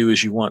want to do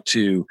is you want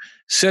to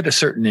set a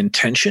certain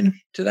intention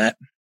to that,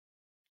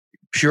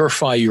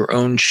 purify your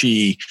own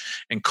chi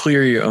and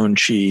clear your own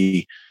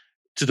chi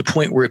to the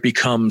point where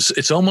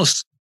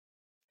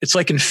it's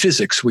like in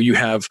physics where you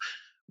have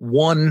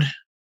one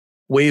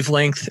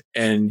wavelength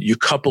and you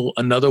couple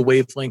another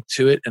wavelength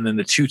to it, and then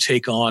the two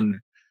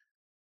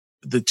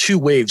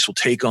waves will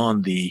take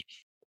on the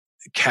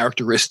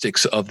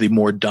characteristics of the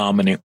more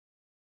dominant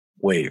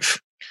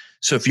wave.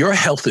 So if your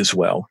health is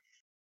well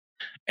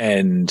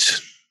and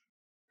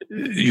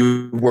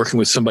you're working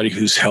with somebody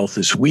whose health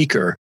is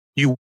weaker,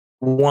 you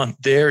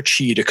want their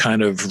chi to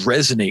kind of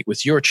resonate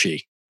with your chi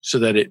so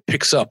that it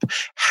picks up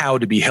how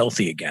to be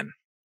healthy again.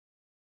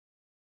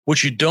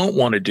 What you don't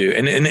want to do,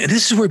 and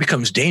this is where it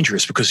becomes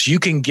dangerous, because you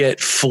can get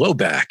flow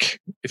back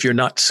if you're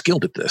not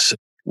skilled at this,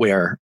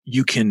 where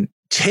you can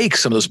take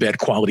some of those bad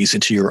qualities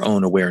into your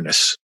own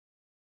awareness.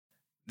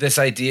 This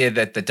idea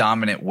that the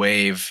dominant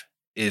wave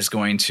is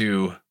going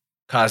to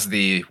cause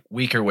the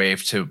weaker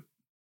wave to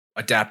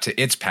adapt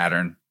to its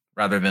pattern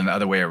rather than the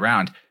other way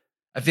around.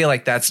 I feel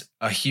like that's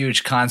a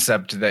huge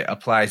concept that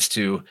applies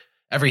to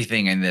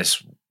everything in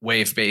this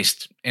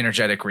wave-based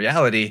energetic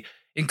reality,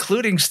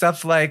 including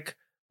stuff like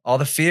all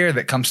the fear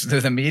that comes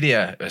through the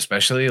media,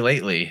 especially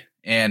lately,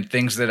 and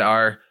things that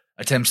are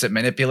attempts at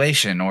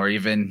manipulation or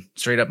even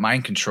straight up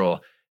mind control,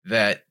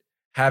 that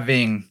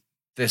having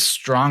this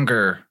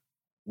stronger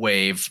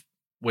wave,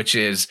 which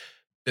is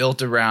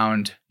built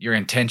around your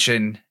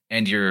intention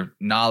and your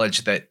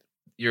knowledge that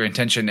your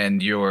intention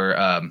and your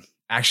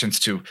actions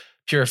to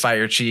purify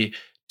your chi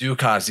do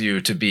cause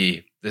you to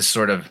be this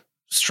sort of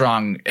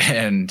strong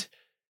and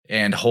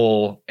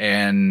whole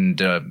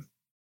and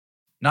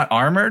not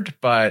armored,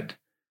 but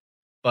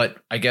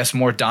I guess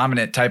more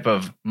dominant type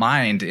of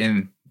mind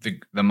in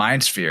the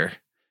mind sphere.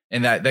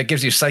 And that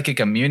gives you psychic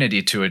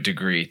immunity to a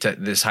degree, to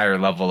this higher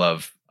level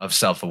of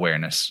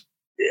self-awareness.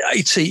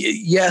 I'd say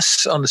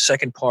yes on the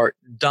second part.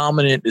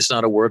 Dominant is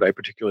not a word I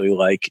particularly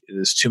like.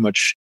 There's too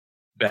much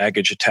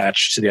baggage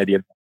attached to the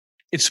idea.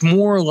 It's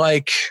more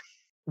like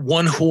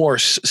one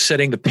horse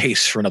setting the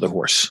pace for another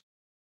horse.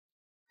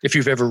 If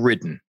you've ever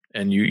ridden,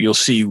 and you'll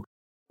see,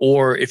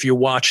 or if you're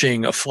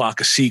watching a flock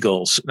of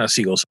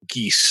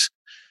geese,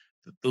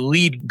 the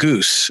lead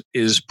goose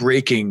is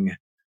breaking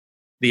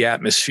the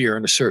atmosphere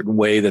in a certain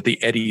way that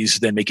the eddies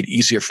then make it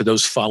easier for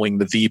those following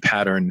the V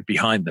pattern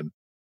behind them.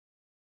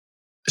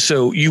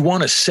 So you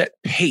want to set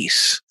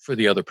pace for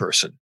the other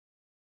person.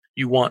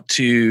 You want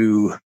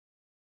to,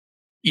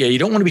 you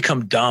don't want to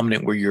become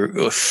dominant where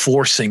you're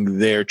forcing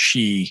their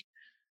chi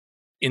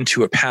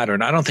into a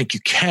pattern. I don't think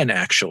you can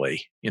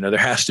actually. There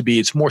has to be,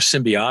 it's more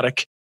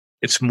symbiotic.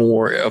 It's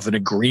more of an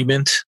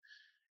agreement.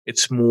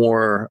 It's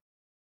done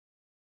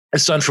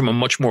from a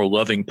much more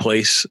loving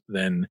place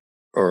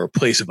or a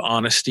place of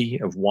honesty,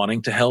 of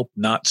wanting to help,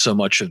 not so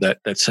much of that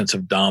sense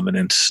of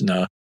dominance.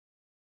 No,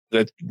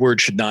 that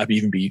word should not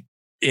even be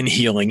in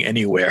healing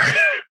anywhere.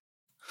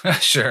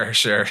 Sure.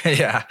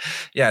 Yeah.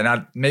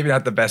 Maybe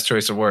not the best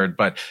choice of word,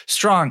 but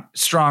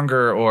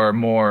stronger or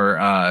more,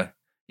 I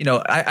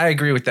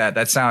agree with that.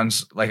 That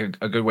sounds like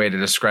a good way to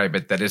describe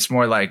it, that it's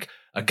more like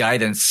a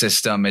guidance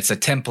system. It's a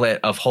template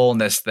of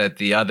wholeness that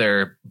the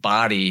other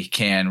body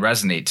can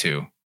resonate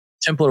to.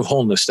 Template of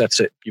wholeness.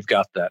 That's it. You've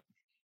got that.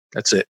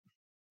 That's it.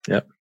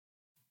 Yep.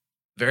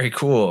 Very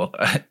cool.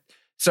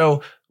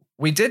 So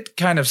we did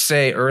kind of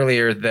say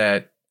earlier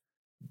that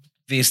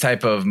these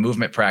type of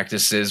movement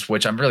practices,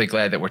 which I'm really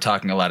glad that we're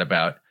talking a lot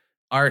about,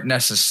 aren't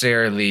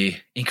necessarily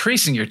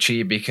increasing your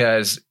chi,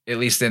 because at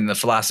least in the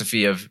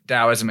philosophy of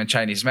Taoism and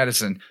Chinese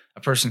medicine,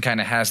 a person kind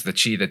of has the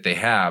chi that they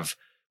have,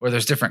 where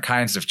there's different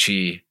kinds of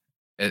chi,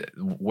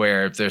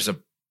 where there's a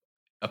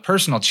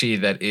personal chi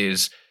that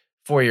is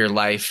for your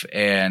life,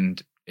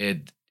 and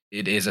it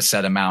is a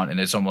set amount,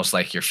 and it's almost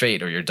like your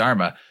fate or your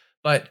dharma.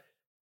 But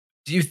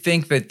do you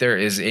think that there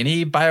is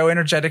any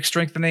bioenergetic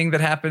strengthening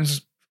that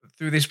happens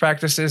through these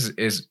practices?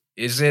 Is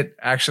it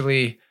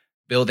actually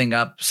building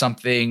up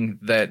something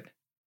that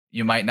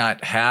you might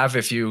not have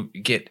if you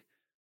get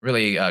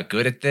really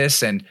good at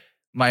this? And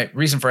my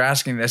reason for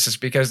asking this is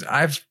because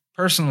I've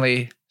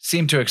personally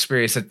seemed to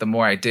experience that the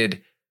more I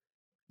did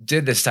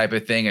this type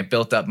of thing and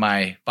built up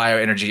my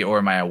bioenergy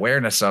or my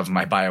awareness of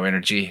my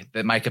bioenergy,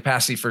 that my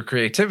capacity for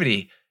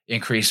creativity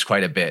increased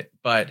quite a bit.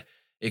 But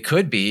it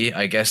could be,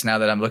 I guess, now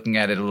that I'm looking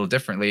at it a little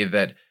differently,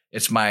 that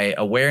it's my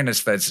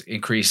awareness that's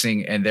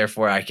increasing, and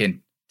therefore I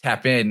can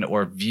tap in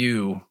or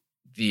view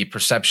the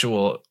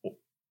perceptual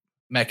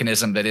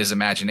mechanism that is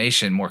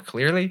imagination more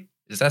clearly.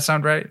 Does that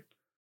sound right?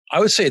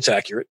 I would say it's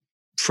accurate.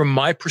 From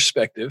my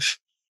perspective,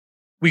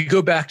 we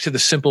go back to the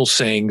simple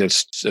saying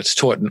that's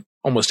taught in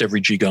almost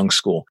every Qigong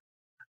school.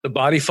 The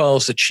body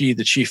follows the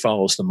chi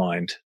follows the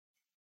mind,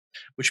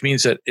 which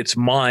means that it's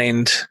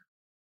mind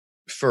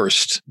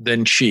first,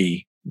 then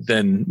chi,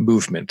 then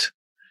movement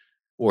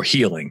or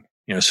healing.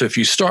 So if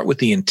you start with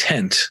the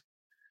intent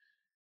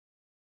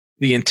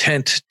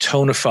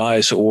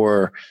tonifies,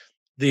 or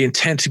the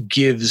intent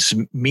gives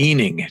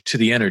meaning to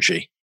the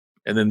energy,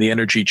 and then the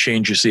energy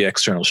changes the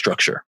external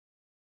structure.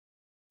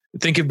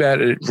 Think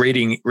about it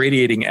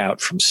radiating out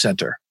from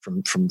center,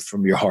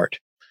 from your heart.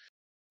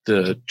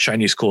 The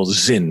Chinese call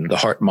Yin, the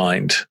heart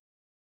mind,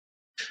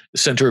 the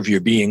center of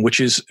your being, which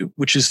is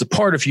the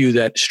part of you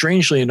that,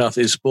 strangely enough,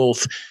 is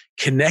both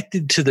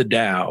connected to the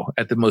Tao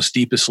at the most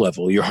deepest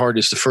level. Your heart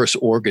is the first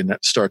organ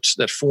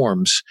that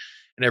forms,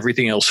 and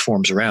everything else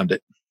forms around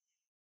it.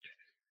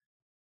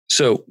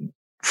 So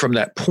from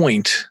that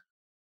point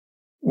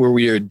where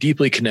we are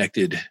deeply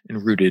connected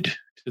and rooted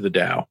to the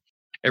Tao,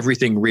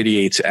 everything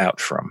radiates out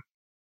from.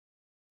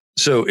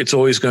 So it's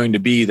always going to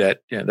be that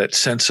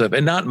sense of,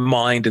 and not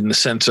mind in the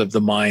sense of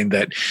the mind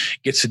that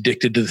gets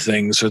addicted to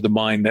things, or the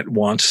mind that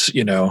wants,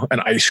 an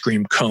ice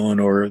cream cone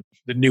or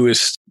the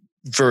newest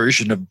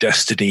version of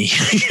destiny.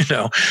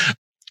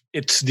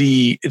 It's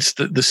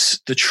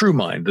the true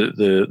mind,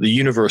 the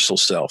universal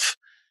self,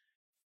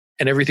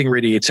 and everything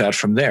radiates out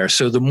from there.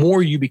 So the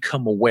more you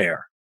become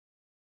aware,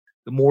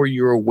 the more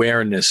your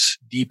awareness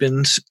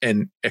deepens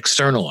and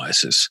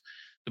externalizes,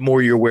 the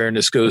more your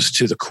awareness goes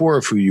to the core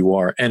of who you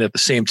are, and at the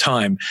same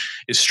time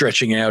is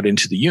stretching out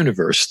into the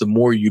universe, the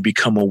more you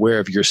become aware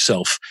of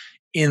yourself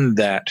in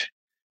that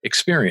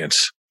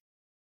experience.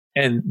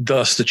 And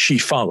thus the chi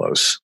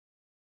follows.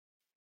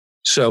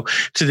 So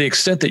to the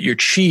extent that your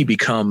chi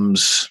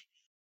becomes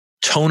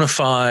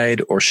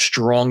tonified or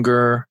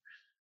stronger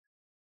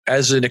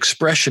as an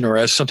expression or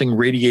as something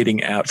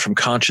radiating out from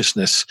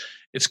consciousness,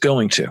 it's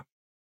going to.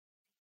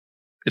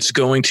 It's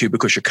going to,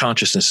 because your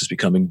consciousness is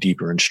becoming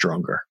deeper and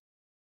stronger.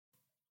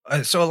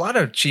 So a lot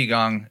of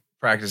Qigong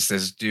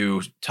practices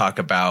do talk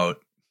about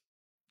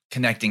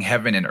connecting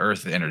heaven and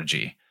earth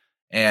energy,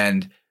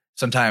 and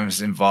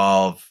sometimes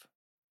involve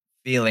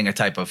feeling a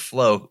type of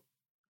flow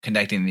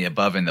connecting the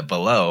above and the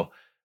below.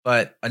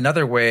 But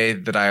another way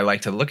that I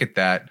like to look at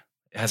that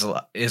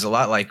is a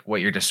lot like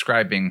what you're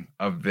describing,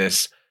 of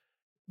this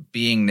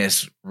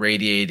beingness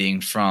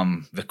radiating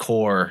from the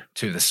core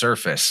to the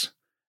surface,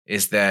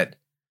 is that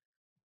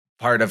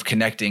part of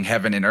connecting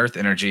heaven and earth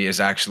energy is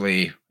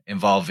actually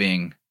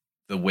involving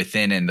the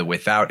within and the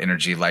without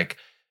energy. Like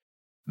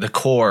the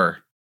core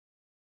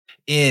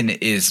in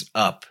is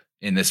up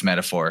in this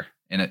metaphor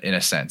in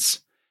a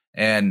sense.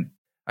 And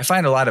I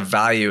find a lot of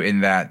value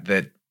in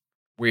that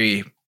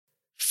we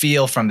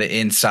feel from the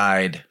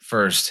inside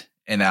first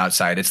and the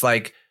outside. It's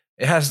like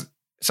it has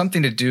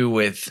something to do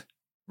with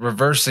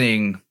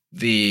reversing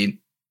the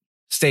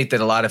state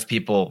that a lot of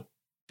people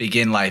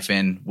begin life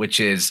in, which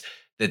is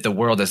that the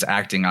world is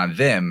acting on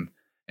them,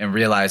 and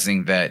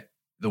realizing that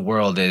the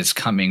world is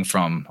coming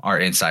from our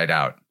inside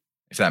out,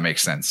 if that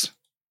makes sense.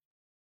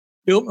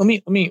 Bill, let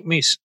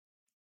me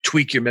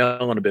tweak your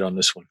melon a bit on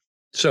this one.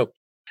 So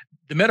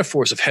the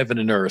metaphors of heaven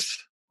and earth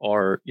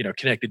are,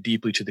 connected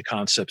deeply to the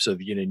concepts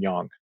of yin and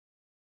yang.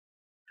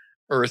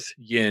 Earth,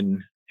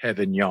 yin,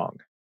 heaven, yang.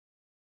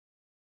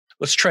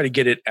 Let's try to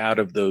get it out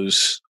of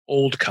those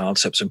old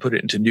concepts and put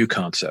it into new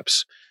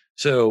concepts.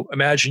 So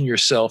imagine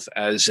yourself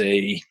as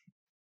a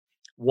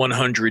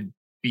 100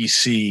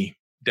 BC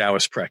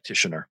Taoist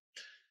practitioner.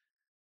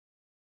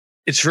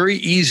 It's very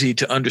easy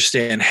to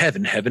understand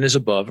heaven. Heaven is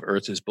above,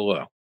 earth is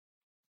below.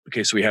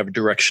 Okay, so we have a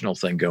directional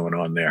thing going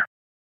on there.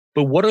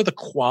 But what are the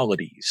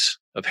qualities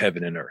of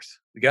heaven and earth?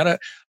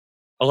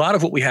 A lot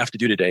of what we have to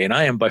do today, and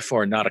I am by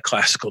far not a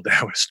classical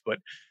Taoist, but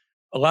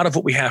a lot of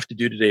what we have to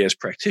do today as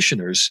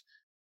practitioners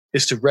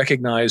is to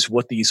recognize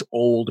what these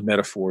old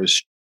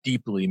metaphors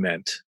deeply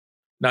meant.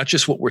 Not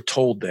just what we're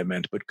told they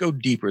meant, but go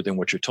deeper than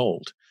what you're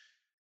told.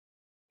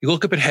 You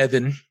look up at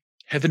heaven.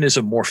 Heaven is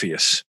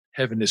amorphous.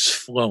 Heaven is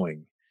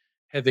flowing.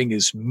 Heaven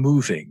is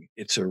moving.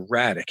 It's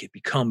erratic. It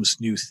becomes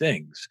new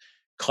things.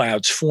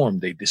 Clouds form.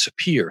 They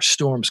disappear.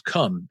 Storms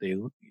come.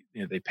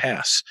 They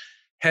pass.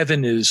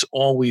 Heaven is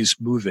always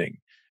moving,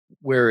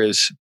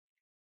 whereas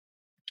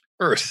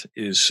earth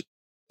is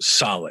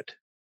solid.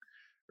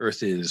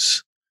 Earth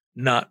is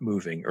not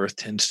moving. Earth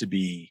tends to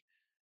be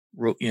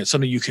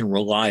something you can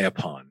rely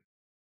upon.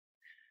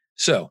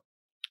 So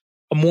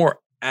a more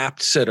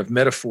apt set of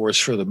metaphors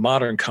for the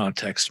modern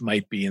context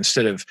might be,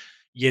 instead of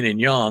yin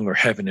and yang or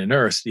heaven and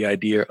earth, the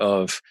idea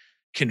of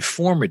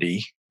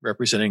conformity,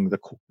 representing the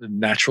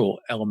natural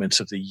elements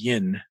of the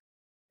yin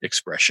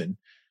expression,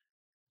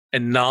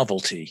 and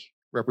novelty,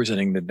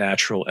 representing the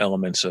natural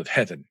elements of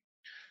heaven.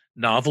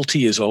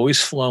 Novelty is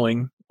always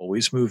flowing,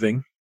 always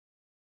moving,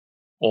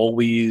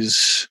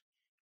 always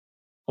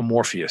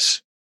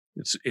amorphous.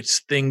 It's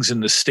things in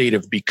the state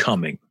of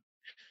becoming.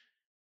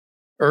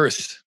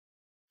 Earth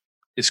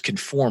is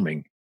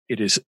conforming. It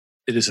is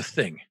a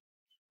thing.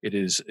 It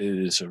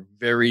is a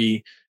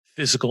very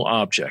physical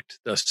object.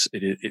 Thus,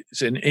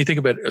 it's and anything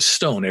about a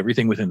stone.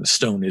 Everything within the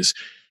stone is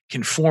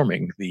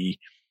conforming. The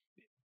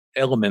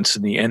elements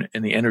and the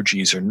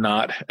energies are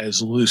not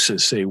as loose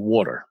as, say,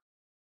 water.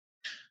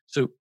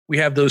 So we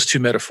have those two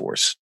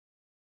metaphors.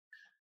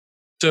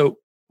 So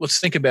let's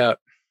think about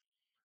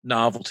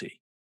novelty.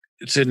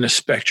 It's in a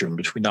spectrum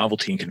between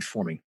novelty and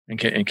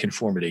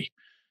conformity.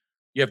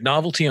 You have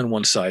novelty on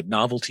one side.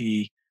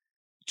 Novelty,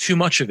 too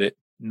much of it,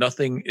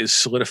 nothing is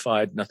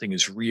solidified, nothing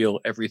is real,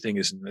 everything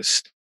is in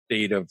this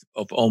state of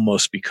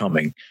almost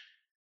becoming.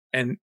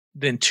 And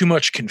then too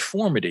much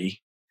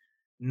conformity,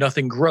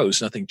 nothing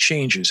grows, nothing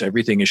changes,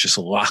 everything is just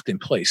locked in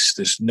place.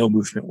 There's no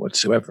movement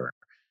whatsoever.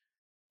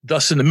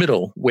 Thus, in the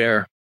middle,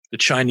 where the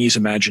Chinese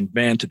imagined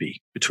man to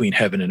be, between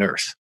heaven and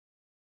earth,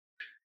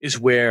 is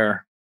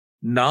where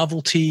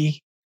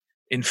novelty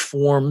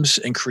informs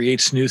and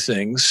creates new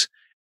things,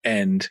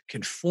 and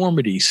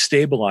conformity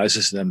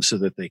stabilizes them so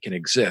that they can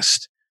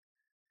exist.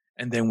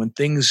 And then when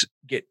things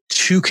get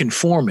too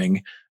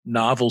conforming,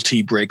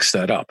 novelty breaks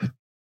that up.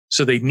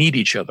 So they need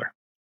each other.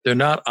 They're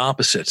not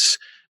opposites.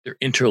 They're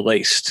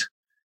interlaced,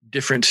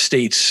 different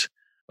states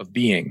of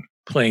being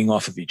playing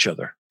off of each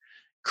other,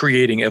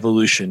 creating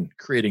evolution,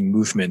 creating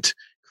movement,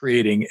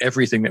 creating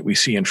everything that we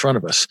see in front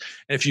of us.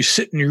 And if you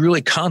sit and you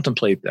really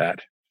contemplate that,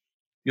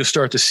 you'll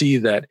start to see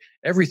that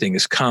everything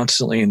is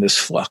constantly in this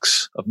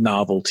flux of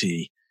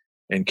novelty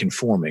and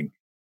conforming.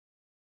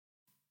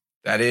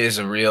 That is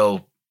a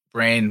real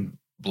brain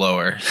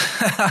blower.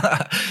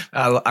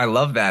 I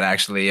love that,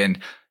 actually. And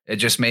it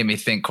just made me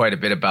think quite a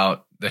bit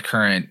about the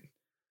current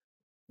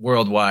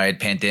worldwide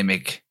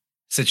pandemic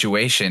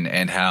situation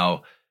and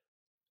how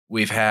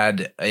we've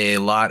had a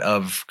lot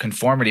of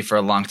conformity for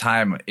a long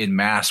time in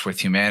mass with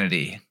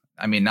humanity.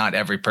 I mean, not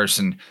every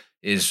person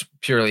is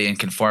purely in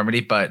conformity,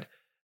 but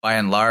by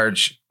and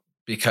large,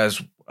 because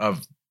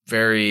of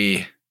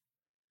very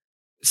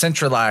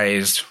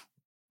centralized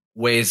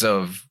ways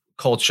of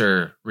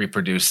culture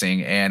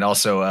reproducing and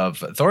also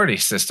of authority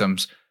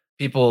systems,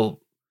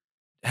 people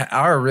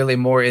are really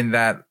more in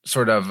that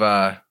sort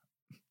of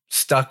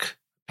stuck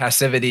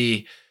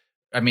passivity.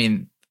 I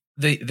mean,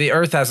 the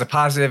earth has a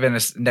positive and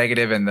a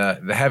negative, and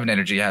the heaven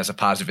energy has a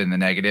positive and the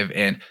negative.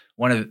 And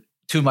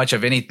too much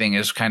of anything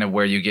is kind of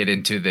where you get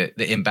into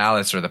the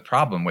imbalance or the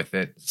problem with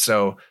it.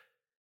 So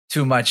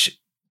too much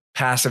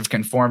passive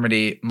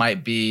conformity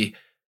might be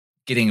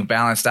getting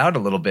balanced out a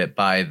little bit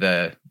by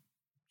the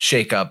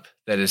shakeup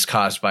that is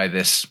caused by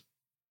this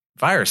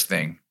virus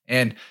thing.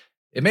 And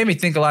it made me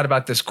think a lot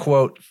about this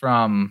quote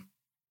from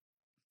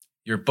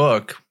your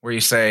book where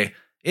you say,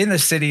 "In the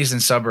cities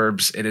and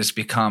suburbs, it has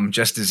become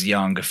just as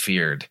young,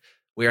 feared.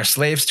 We are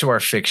slaves to our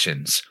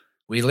fictions.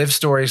 We live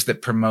stories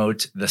that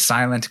promote the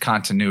silent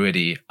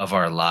continuity of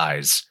our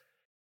lies.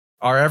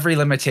 Our every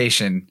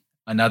limitation,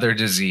 another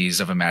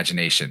disease of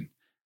imagination."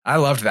 I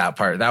loved that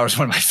part. That was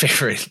one of my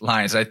favorite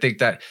lines. I think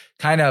that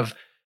kind of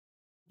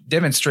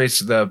demonstrates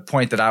the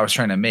point that I was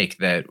trying to make,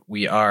 that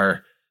we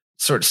are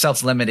sort of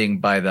self-limiting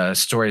by the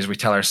stories we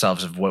tell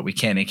ourselves of what we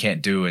can and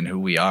can't do and who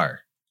we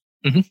are.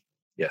 Mm-hmm.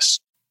 Yes.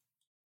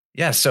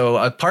 Yeah. So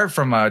apart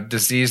from a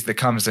disease that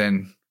comes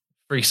and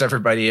freaks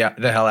everybody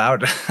the hell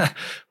out,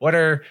 what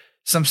are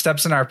some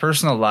steps in our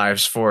personal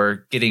lives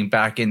for getting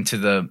back into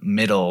the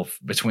middle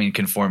between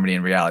conformity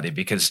and reality?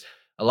 Because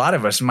a lot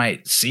of us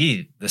might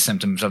see the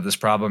symptoms of this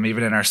problem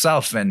even in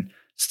ourselves and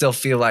still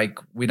feel like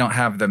we don't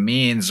have the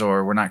means,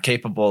 or we're not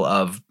capable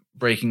of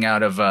breaking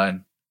out of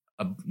a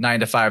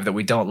 9-to-5 that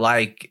we don't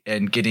like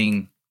and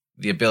getting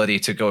the ability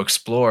to go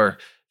explore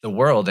the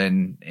world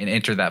and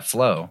enter that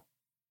flow.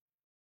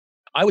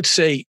 I would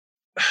say,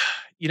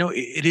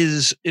 it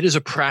is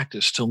a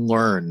practice to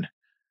learn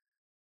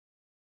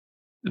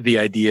the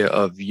idea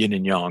of yin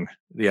and yang,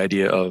 the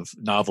idea of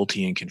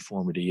novelty and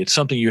conformity. It's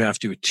something you have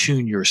to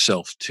attune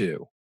yourself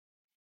to.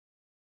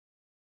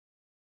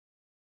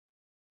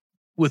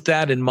 With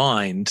that in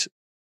mind,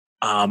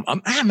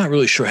 I'm not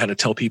really sure how to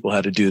tell people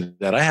how to do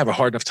that. I have a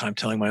hard enough time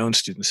telling my own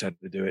students how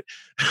to do it.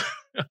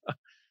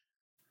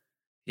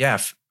 Yeah,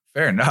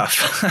 fair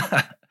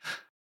enough.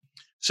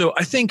 So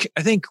I think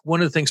one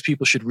of the things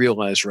people should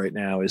realize right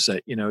now is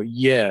that,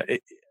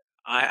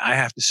 I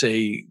have to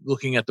say,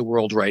 looking at the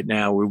world right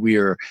now,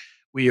 where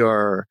we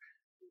are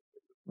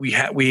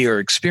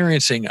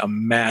experiencing a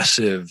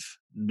massive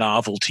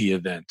novelty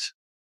event,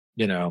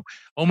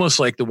 almost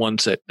like the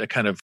ones that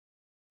kind of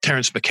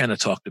Terence McKenna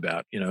talked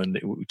about, and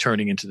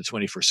turning into the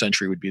 21st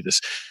century would be this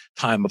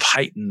time of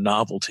heightened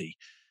novelty.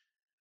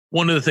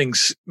 One of the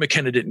things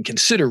McKenna didn't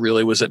consider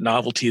really was that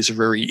novelty is a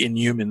very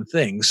inhuman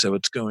thing. So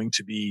it's going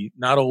to be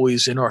not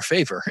always in our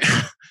favor.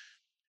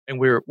 And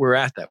we're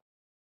at that.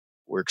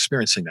 We're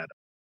experiencing that.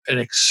 An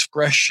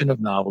expression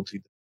of novelty,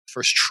 the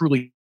first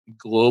truly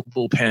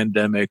global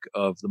pandemic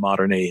of the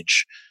modern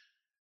age.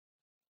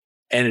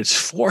 And it's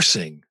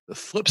forcing, the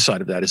flip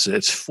side of that is that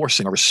it's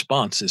forcing a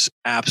response is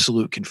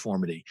absolute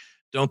conformity.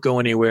 Don't go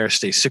anywhere,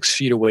 stay 6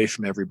 feet away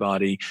from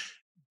everybody,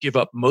 give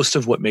up most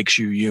of what makes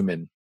you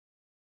human.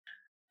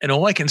 And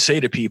all I can say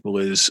to people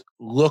is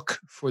look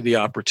for the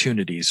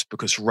opportunities,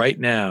 because right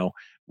now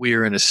we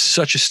are in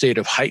such a state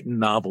of heightened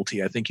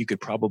novelty. I think you could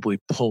probably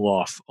pull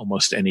off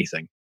almost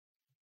anything.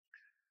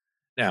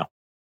 Now,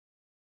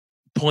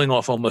 pulling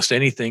off almost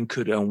anything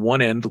could on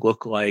one end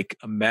look like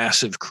a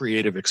massive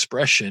creative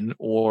expression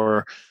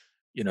or,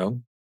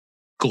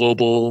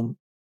 global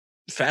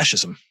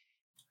fascism.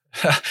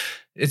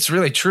 It's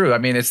really true. I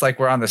mean, it's like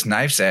we're on this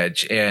knife's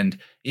edge. And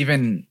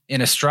even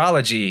in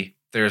astrology,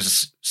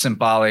 there's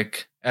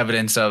symbolic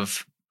evidence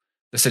of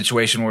the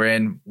situation we're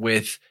in,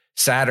 with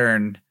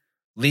Saturn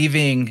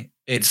leaving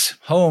its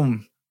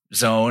home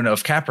zone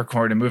of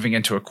Capricorn and moving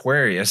into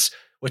Aquarius,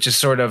 which is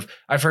sort of,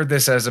 I've heard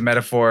this as a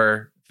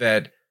metaphor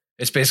that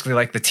it's basically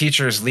like the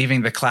teacher's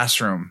leaving the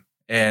classroom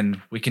and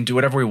we can do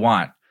whatever we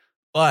want,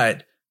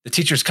 but the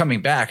teacher's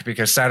coming back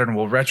because Saturn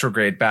will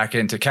retrograde back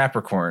into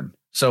Capricorn.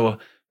 So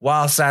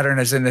while Saturn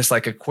is in this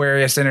like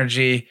Aquarius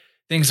energy,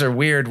 things are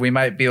weird. We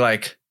might be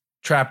like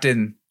trapped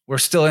in, we're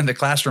still in the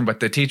classroom, but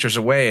the teacher's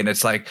away. And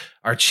it's like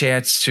our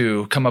chance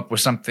to come up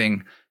with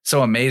something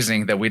so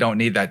amazing that we don't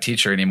need that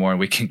teacher anymore and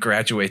we can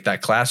graduate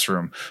that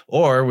classroom,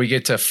 or we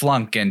get to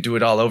flunk and do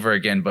it all over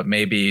again. But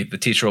maybe the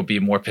teacher will be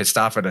more pissed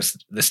off at us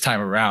this time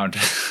around.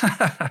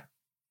 Wow.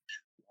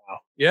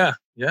 Yeah.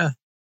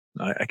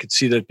 I could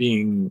see that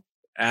being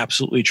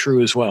absolutely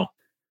true as well.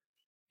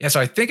 Yeah, so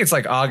I think it's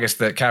like August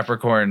that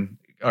Capricorn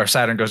or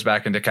Saturn goes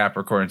back into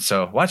Capricorn.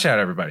 So watch out,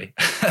 everybody.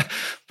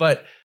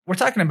 But we're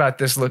talking about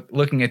this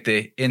looking at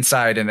the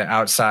inside and the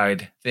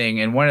outside thing.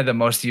 And one of the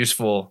most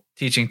useful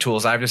teaching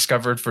tools I've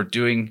discovered for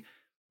doing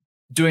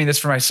this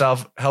for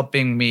myself,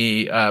 helping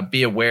me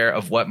be aware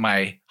of what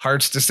my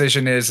heart's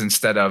decision is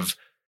instead of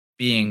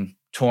being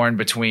torn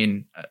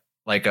between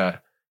like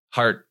a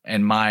heart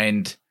and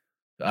mind,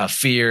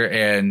 fear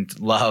and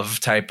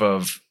love type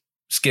of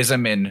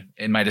schism in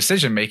my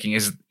decision making,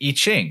 is I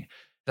Ching.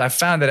 I've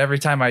found that every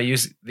time I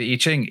use the I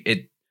Ching,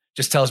 it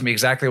just tells me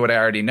exactly what I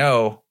already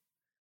know,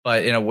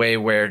 but in a way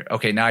where,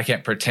 okay, now I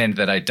can't pretend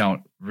that I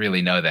don't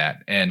really know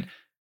that. And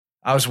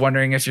I was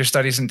wondering if your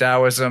studies in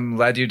Taoism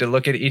led you to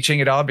look at I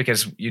Ching at all,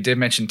 because you did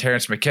mention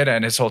Terence McKenna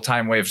and his whole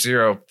Time Wave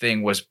Zero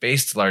thing was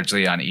based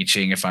largely on I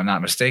Ching, if I'm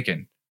not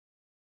mistaken.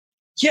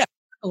 Yeah,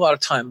 a lot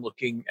of time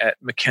looking at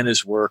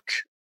McKenna's work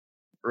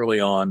early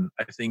on.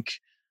 I think,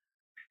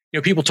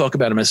 people talk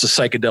about him as a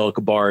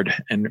psychedelic bard,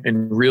 and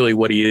really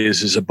what he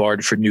is a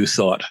bard for new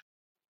thought.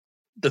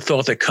 The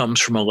thought that comes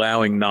from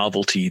allowing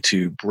novelty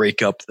to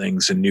break up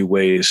things in new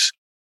ways.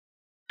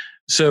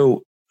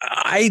 So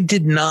I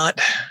did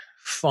not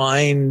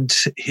find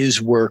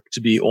his work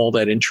to be all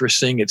that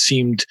interesting. It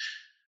seemed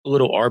a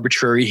little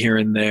arbitrary here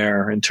and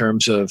there in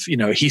terms of,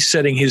 he's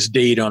setting his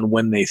date on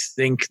when they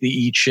think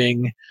the I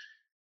Ching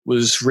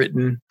was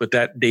written, but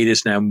that date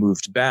is now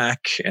moved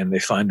back, and they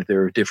find that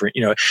there are different,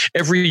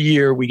 every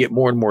year we get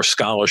more and more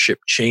scholarship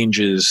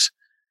changes,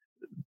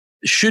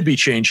 should be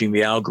changing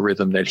the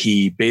algorithm that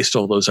he based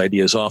all those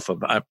ideas off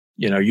of.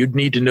 You'd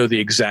need to know the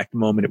exact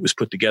moment it was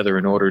put together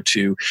in order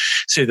to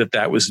say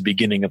that was the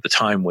beginning of the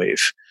time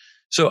wave.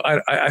 So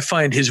I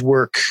find his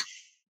work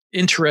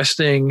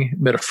interesting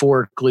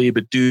metaphorically,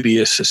 but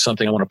dubious as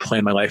something I want to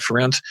plan my life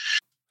around.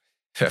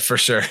 Yeah, for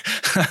sure.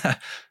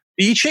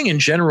 The I Ching in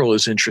general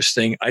is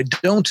interesting. I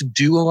don't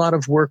do a lot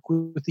of work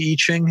with the I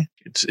Ching.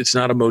 It's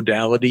not a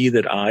modality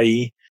that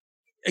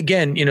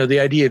again, the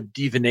idea of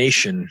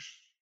divination,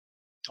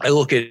 I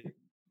look at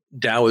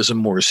Taoism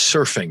more as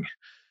surfing.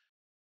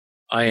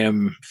 I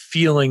am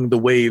feeling the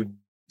waves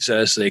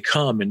as they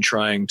come and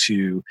trying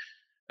to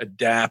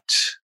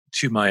adapt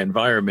to my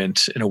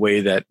environment in a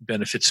way that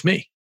benefits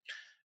me.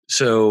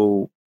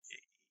 So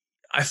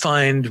I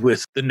find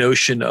with the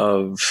notion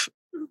of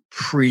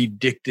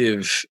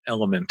predictive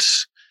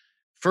elements,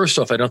 first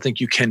off, I don't think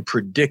you can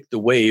predict the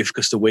wave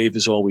because the wave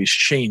is always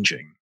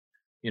changing.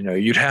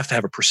 You'd have to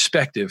have a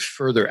perspective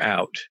further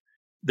out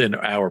than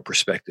our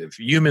perspective.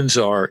 Humans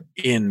are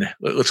in,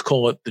 let's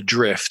call it the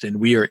drift, and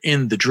we are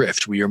in the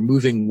drift. We are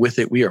moving with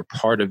it. We are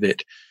part of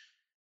it.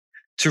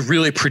 To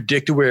really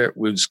predict where it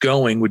was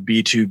going would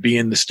be to be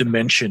in this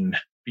dimension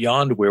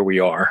beyond where we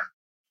are,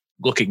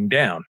 looking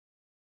down.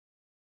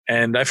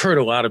 And I've heard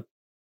a lot of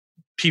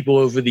people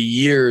over the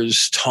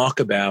years talk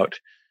about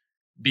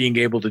being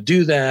able to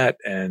do that.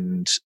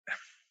 And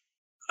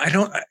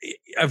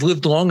I've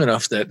lived long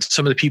enough that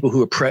some of the people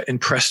who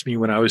impressed me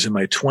when I was in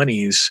my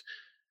 20s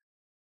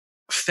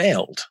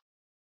failed.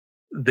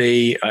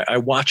 I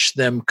watched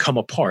them come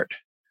apart.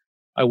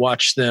 I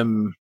watched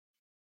them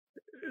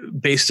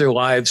base their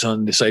lives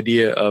on this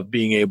idea of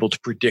being able to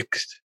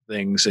predict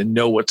things and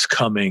know what's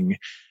coming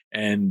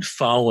and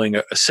following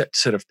a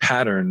set of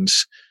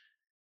patterns.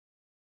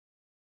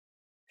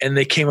 And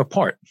they came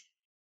apart.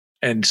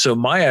 And so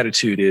my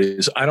attitude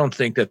is, I don't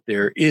think that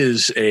there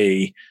is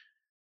a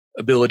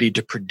ability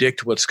to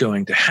predict what's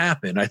going to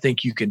happen. I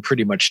think you can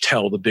pretty much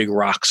tell the big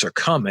rocks are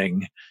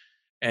coming,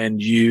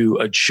 and you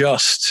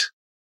adjust.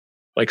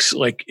 Like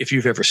if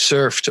you've ever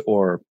surfed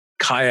or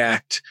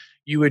kayaked,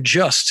 you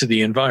adjust to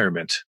the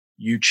environment.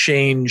 You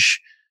change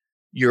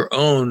your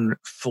own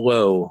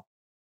flow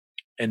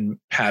and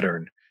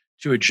pattern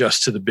to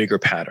adjust to the bigger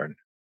pattern.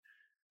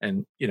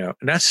 And, and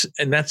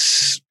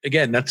that's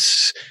again,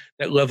 that's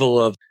that level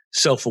of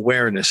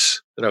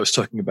self-awareness that I was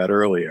talking about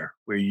earlier,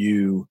 where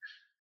you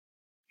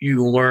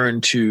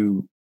learn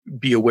to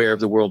be aware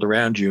of the world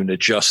around you and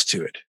adjust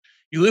to it.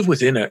 You live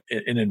within an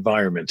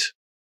environment,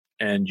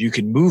 and you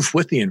can move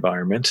with the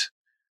environment,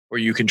 or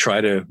you can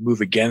try to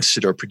move against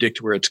it or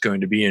predict where it's going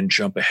to be and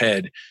jump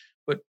ahead.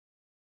 But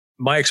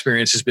my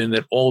experience has been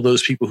that all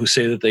those people who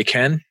say that they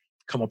can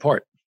come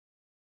apart.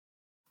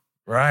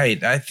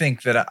 Right. I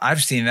think that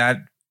I've seen that,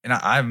 and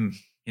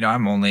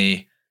I'm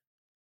only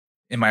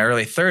in my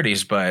early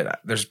 30s, but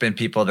there's been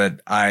people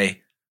that I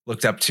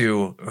looked up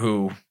to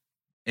who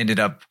ended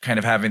up kind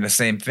of having the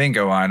same thing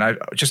go on. I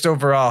just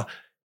overall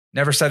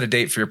never set a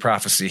date for your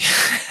prophecy,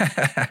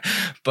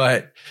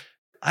 but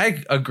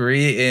I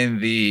agree in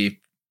the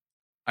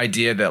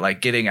idea that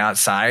like getting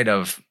outside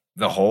of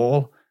the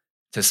whole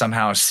to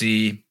somehow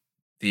see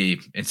the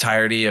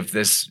entirety of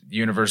this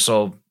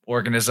universal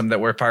organism that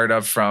we're part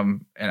of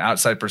from an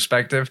outside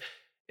perspective,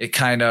 it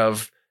kind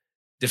of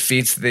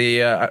defeats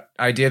the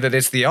idea that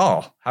it's the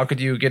all. How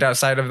could you get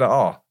outside of the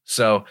all?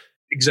 So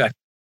exactly.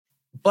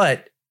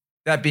 But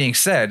that being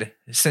said,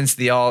 since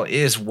the all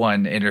is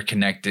one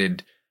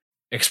interconnected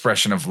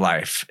expression of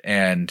life,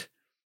 and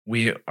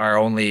we are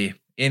only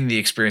in the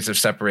experience of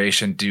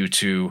separation due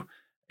to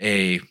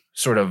a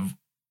sort of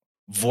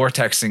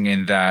vortexing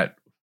in that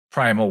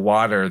primal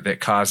water that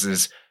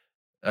causes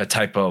a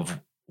type of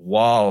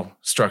wall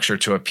structure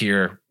to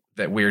appear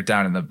that we're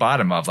down in the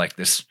bottom of, like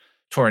this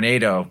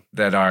tornado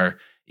that our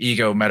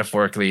ego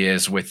metaphorically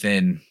is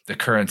within the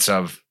currents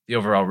of the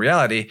overall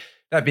reality.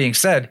 That being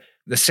said,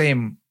 the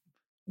same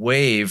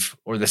wave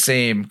or the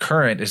same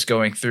current is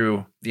going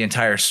through the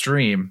entire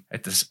stream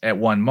at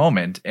one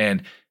moment.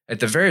 And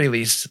at the very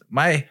least,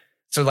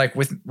 so like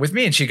with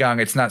me in Qigong,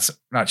 it's not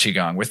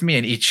Qigong. With me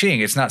in I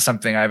Ching, it's not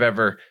something I've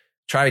ever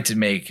tried to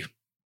make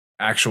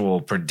actual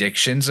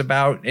predictions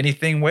about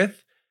anything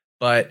with,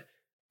 but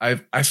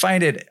I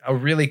find it a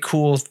really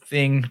cool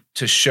thing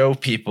to show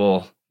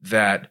people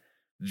that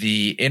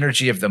the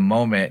energy of the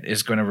moment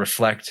is going to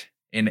reflect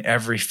in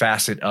every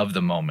facet of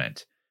the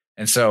moment.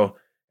 And so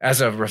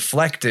as a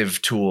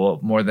reflective tool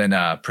more than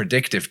a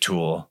predictive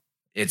tool,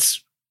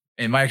 it's,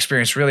 in my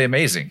experience, really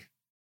amazing.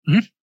 Mm-hmm.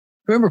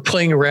 I remember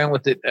playing around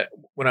with it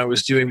when I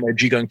was doing my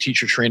Qigong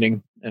teacher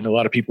training, and a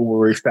lot of people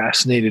were very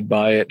fascinated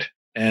by it.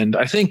 And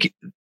I think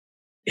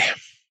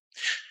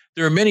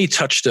there are many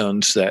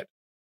touchstones that,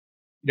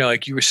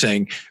 like you were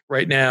saying,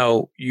 right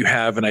now you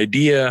have an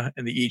idea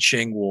and the I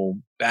Ching will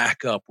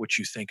back up what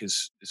you think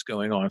is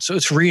going on. So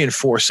it's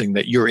reinforcing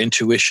that your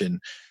intuition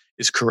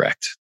is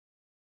correct.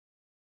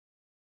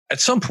 At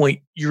some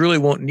point, you really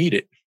won't need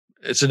it.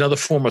 It's another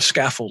form of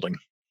scaffolding.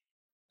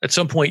 At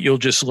some point, you'll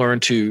just learn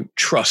to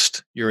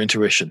trust your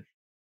intuition.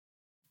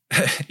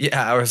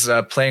 Yeah, I was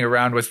playing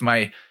around with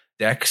my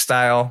deck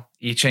style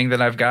I Ching that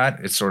I've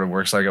got. It sort of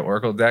works like an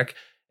Oracle deck.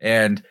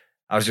 And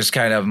I was just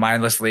kind of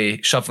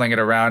mindlessly shuffling it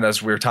around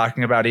as we were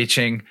talking about I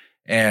Ching.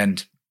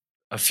 And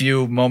a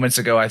few moments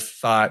ago, I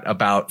thought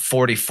about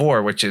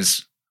 44, which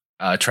is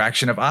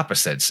attraction of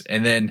opposites.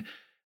 And then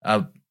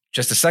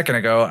just a second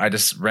ago, I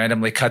just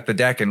randomly cut the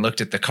deck and looked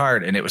at the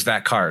card, and it was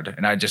that card.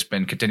 And I'd just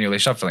been continually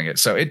shuffling it.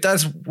 So it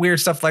does weird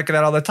stuff like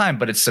that all the time,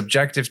 but it's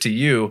subjective to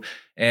you.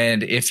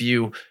 And if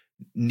you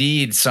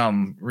need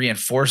some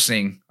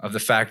reinforcing of the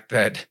fact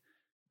that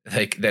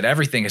that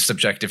everything is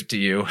subjective to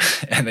you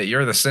and that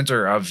you're the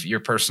center of your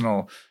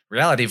personal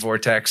reality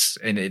vortex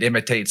and it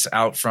imitates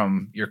out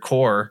from your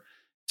core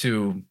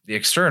to the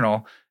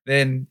external,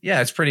 then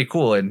yeah, it's pretty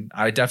cool. And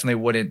I definitely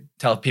wouldn't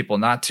tell people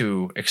not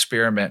to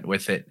experiment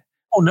with it.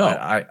 Oh no.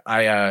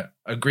 I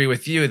agree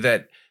with you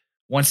that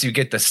once you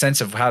get the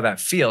sense of how that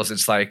feels,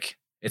 it's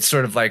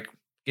sort of like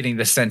getting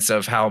the sense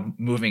of how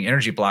moving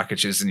energy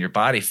blockages in your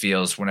body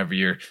feels whenever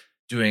you're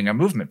doing a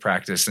movement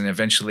practice. And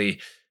eventually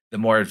the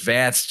more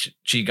advanced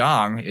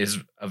Qigong is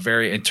a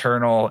very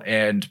internal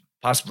and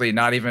possibly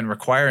not even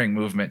requiring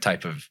movement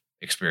type of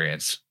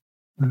experience.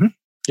 Mm-hmm.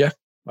 Yeah,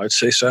 I'd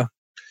say so.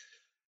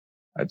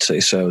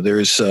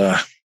 There's, the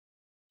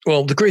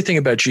great thing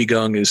about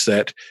Qigong is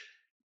that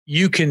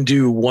you can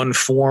do one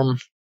form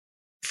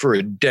for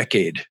a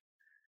decade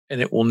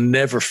and it will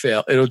never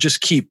fail. It'll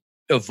just keep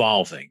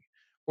evolving.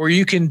 Or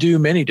you can do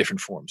many different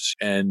forms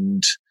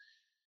and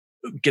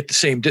get the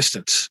same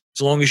distance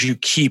as long as you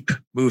keep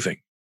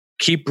moving.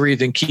 Keep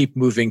breathing, keep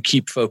moving,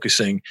 keep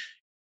focusing.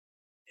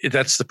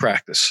 That's the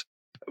practice.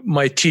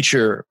 My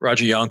teacher,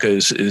 Raja Yanka,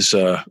 is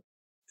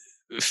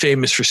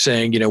famous for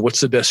saying,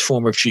 what's the best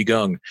form of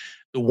Qigong?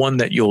 The one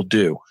that you'll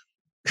do.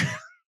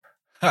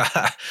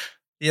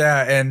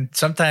 Yeah, and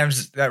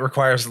sometimes that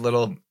requires a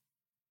little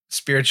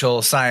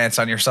spiritual science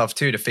on yourself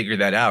too to figure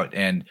that out.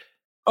 And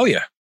oh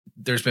yeah,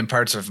 there's been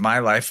parts of my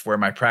life where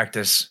my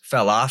practice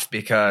fell off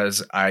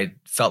because I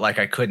felt like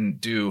I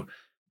couldn't do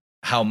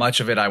how much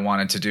of it I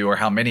wanted to do or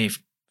how many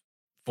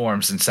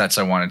forms and sets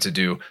I wanted to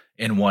do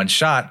in one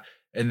shot.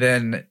 And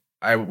then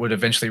I would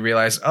eventually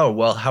realize, oh,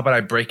 well, how about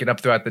I break it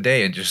up throughout the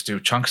day and just do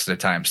chunks at a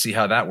time, see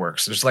how that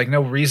works. There's like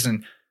no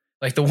reason,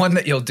 like the one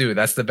that you'll do,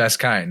 that's the best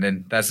kind.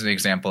 And that's an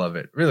example of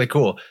it. Really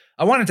cool.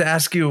 I wanted to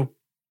ask you,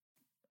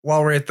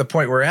 while we're at the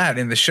point we're at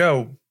in the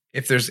show,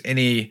 if there's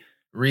any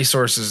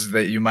resources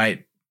that you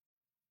might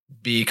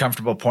be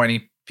comfortable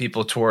pointing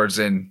people towards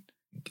in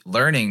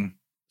learning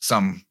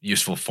some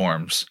useful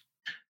forms.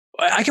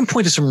 I can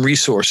point to some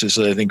resources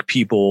that I think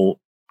people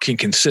can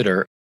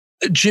consider.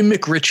 Jim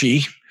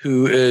McRitchie,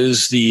 who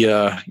is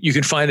you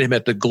can find him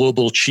at the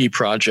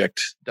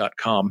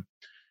globalchiproject.com,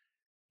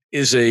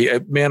 is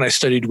a man I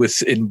studied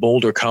with in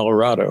Boulder,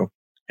 Colorado.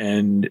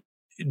 And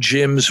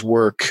Jim's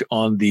work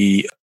on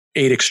the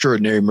 8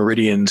 extraordinary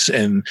meridians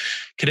and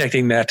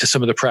connecting that to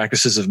some of the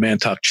practices of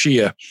Mantak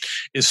Chia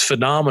is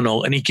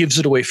phenomenal. And he gives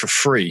it away for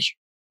free.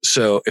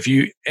 So if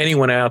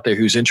anyone out there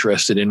who's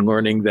interested in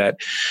learning that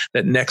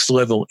next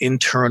level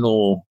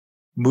internal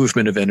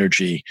movement of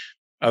energy,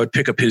 I would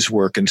pick up his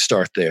work and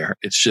start there.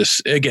 It's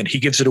just, again, he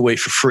gives it away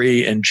for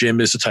free. And Jim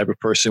is the type of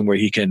person where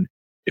he can,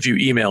 if you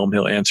email him,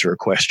 he'll answer a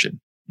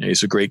question.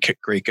 He's a great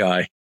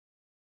guy.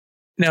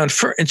 Now,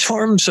 in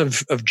terms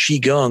of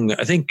Qigong,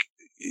 I think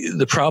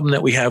the problem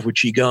that we have with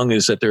Qigong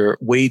is that there are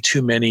way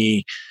too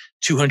many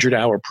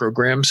 200-hour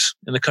programs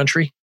in the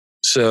country.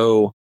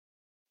 So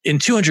in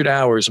 200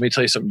 hours, let me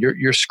tell you something,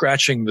 you're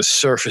scratching the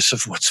surface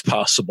of what's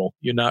possible.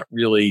 You're not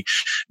really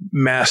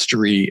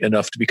mastery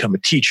enough to become a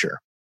teacher.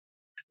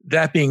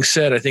 That being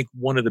said, I think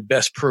one of the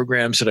best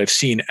programs that I've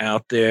seen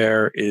out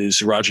there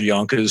is Raja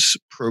Yonka's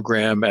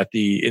program at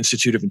the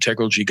Institute of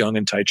Integral Qigong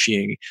and Tai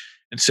Chi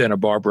in Santa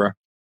Barbara.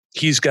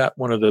 He's got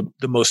one of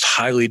the most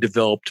highly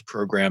developed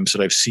programs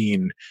that I've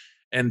seen,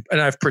 and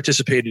I've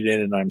participated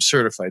in, and I'm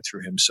certified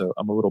through him. So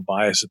I'm a little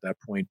biased at that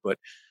point, but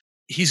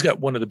he's got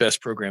one of the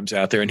best programs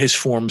out there, and his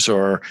forms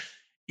are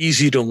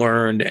easy to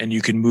learn, and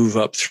you can move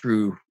up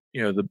through,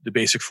 the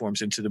basic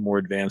forms into the more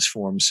advanced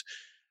forms.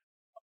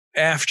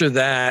 After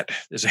that,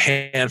 there's a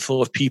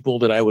handful of people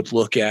that I would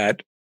look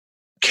at.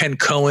 Ken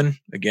Cohen,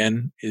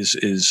 again,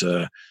 is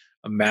a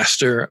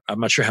master. I'm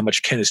not sure how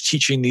much Ken is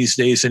teaching these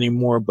days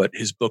anymore, but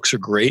his books are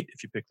great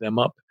if you pick them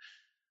up.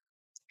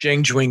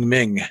 Zhang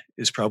Jwing-Ming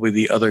is probably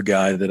the other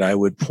guy that I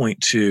would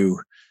point to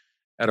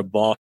out of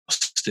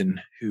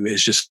Boston, who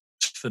is just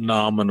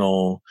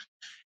phenomenal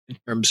in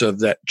terms of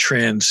that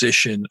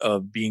transition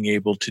of being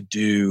able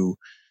to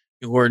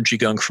learn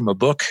Qigong from a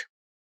book.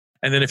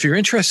 And then if you're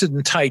interested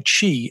in Tai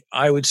Chi,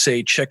 I would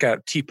say check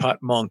out Teapot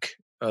Monk,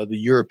 the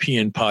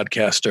European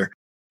podcaster.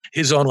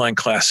 His online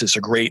classes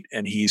are great,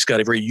 and he's got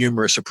a very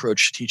humorous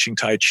approach to teaching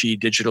Tai Chi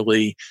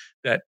digitally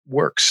that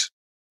works.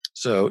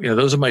 So,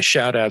 those are my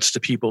shout outs to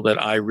people that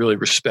I really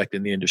respect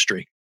in the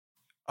industry.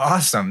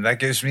 Awesome. That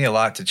gives me a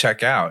lot to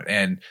check out.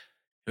 And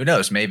who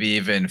knows, maybe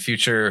even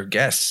future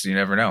guests. You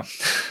never know.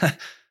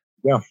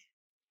 Yeah.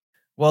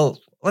 Well,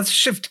 let's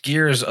shift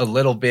gears a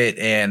little bit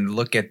and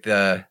look at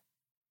the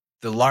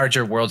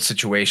larger world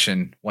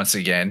situation once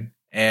again.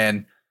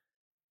 And,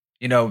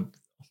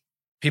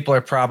 people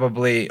are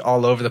probably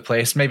all over the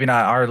place. Maybe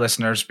not our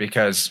listeners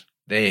because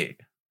they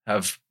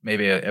have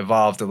maybe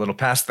evolved a little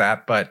past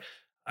that. But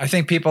I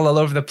think people all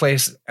over the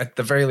place, at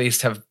the very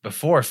least, have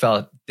before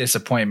felt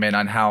disappointment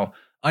on how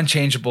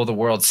unchangeable the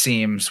world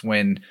seems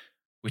when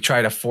we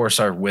try to force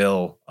our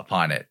will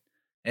upon it.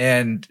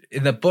 And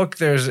in the book,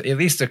 there's at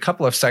least a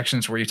couple of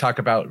sections where you talk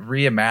about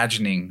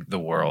reimagining the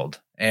world.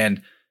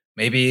 And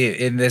maybe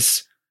in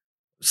this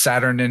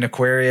Saturn in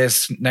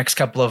Aquarius next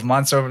couple of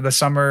months over the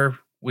summer,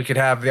 we could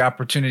have the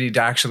opportunity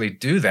to actually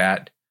do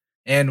that.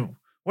 And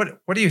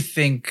what do you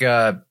think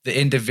the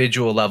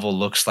individual level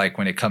looks like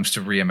when it comes to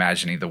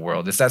reimagining the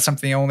world? Is that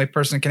something the only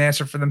person can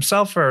answer for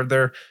themselves, or are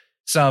there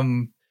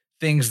some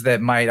things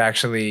that might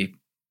actually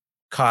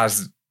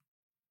cause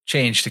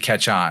change to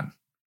catch on?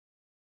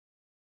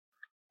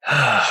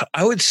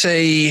 I would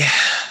say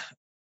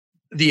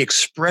the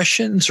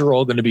expressions are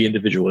all going to be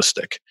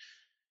individualistic.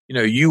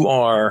 You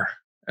are,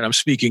 and I'm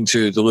speaking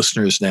to the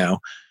listeners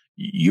now,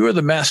 you are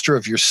the master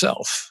of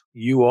yourself.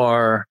 You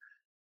are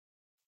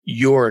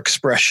your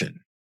expression.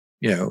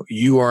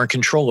 You are in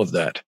control of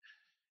that.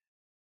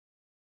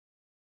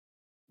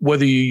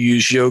 Whether you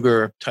use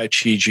yoga, Tai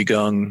Chi,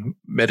 Qigong,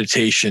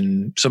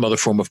 meditation, some other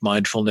form of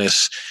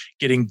mindfulness,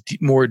 getting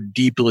more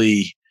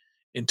deeply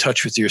in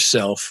touch with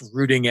yourself,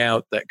 rooting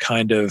out that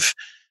kind of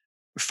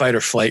fight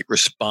or flight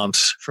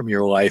response from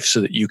your life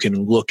so that you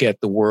can look at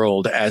the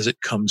world as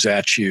it comes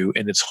at you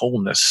in its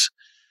wholeness.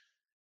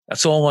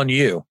 That's all on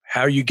you.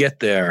 How you get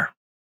there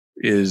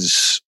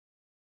is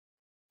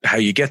how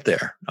you get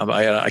there.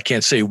 I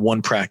can't say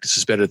one practice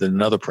is better than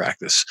another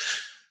practice.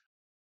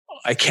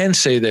 I can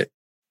say that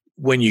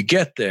when you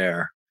get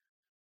there,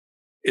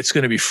 it's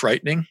going to be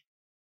frightening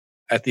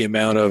at the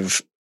amount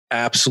of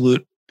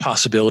absolute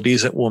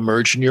possibilities that will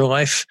emerge in your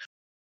life.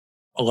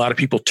 A lot of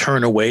people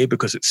turn away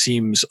because it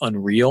seems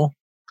unreal.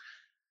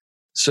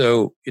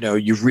 So,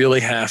 you really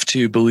have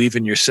to believe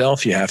in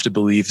yourself. You have to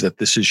believe that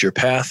this is your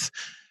path,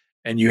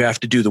 and you have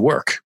to do the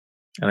work.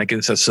 And I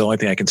guess that's the only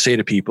thing I can say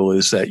to people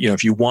is that,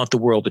 if you want the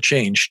world to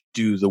change,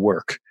 do the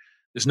work.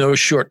 There's no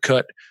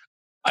shortcut.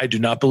 I do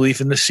not believe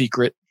in The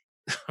Secret.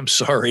 I'm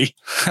sorry.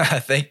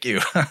 Thank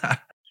you.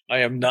 I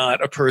am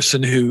not a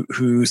person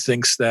who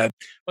thinks that.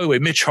 By the way,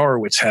 Mitch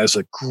Horowitz has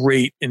a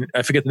great, and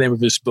I forget the name of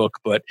his book,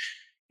 but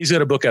he's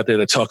got a book out there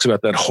that talks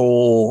about that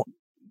whole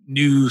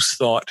new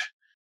thought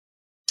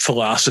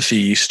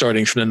philosophy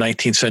starting from the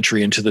 19th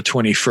century into the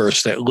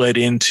 21st that led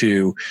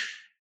into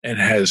and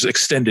has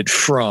extended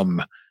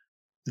from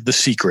The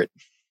Secret.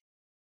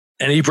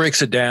 And he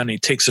breaks it down, and he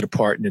takes it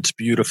apart, and it's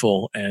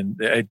beautiful.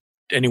 And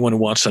anyone who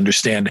wants to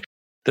understand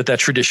that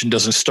tradition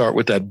doesn't start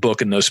with that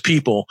book and those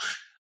people,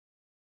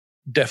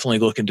 definitely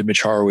look into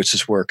Mitch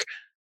Horowitz's work.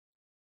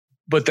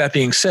 But that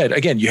being said,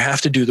 again, you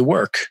have to do the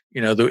work.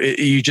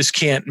 You just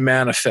can't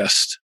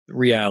manifest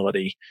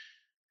reality.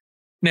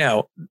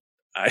 Now,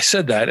 I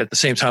said that at the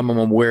same time, I'm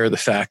aware of the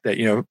fact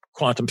that,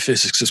 quantum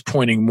physics is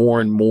pointing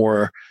more and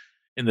more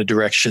in the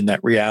direction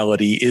that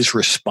reality is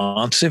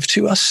responsive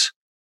to us.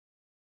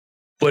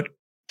 But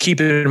keep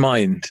in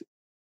mind,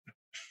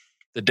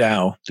 the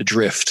Tao, the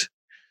drift,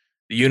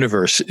 the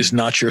universe is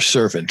not your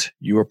servant.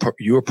 You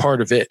are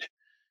part of it,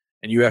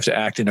 and you have to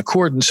act in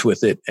accordance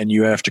with it, and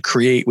you have to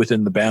create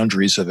within the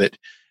boundaries of it,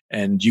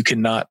 and you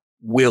cannot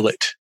will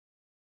it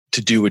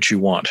to do what you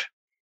want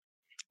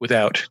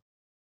without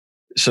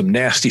some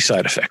nasty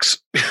side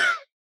effects.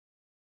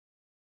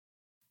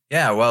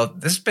 Yeah, well,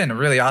 this has been a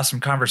really awesome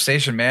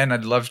conversation, man.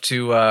 I'd love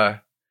to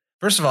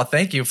First of all,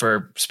 thank you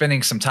for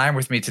spending some time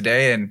with me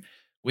today. And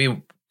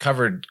we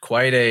covered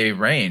quite a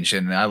range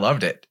and I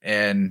loved it.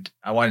 And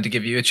I wanted to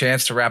give you a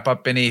chance to wrap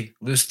up any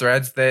loose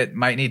threads that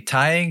might need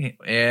tying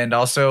and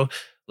also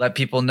let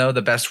people know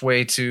the best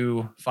way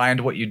to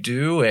find what you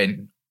do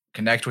and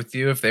connect with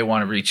you if they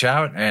want to reach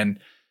out. And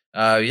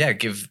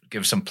give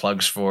some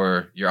plugs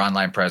for your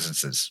online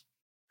presences.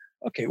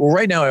 Okay. Well,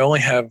 right now I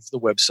only have the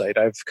website.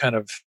 I've kind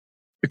of,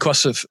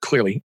 because of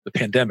clearly the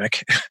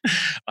pandemic,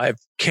 I've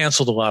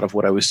canceled a lot of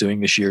what I was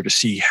doing this year to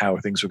see how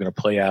things were going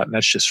to play out. And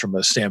that's just from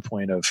a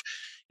standpoint of,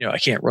 I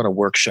can't run a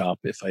workshop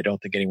if I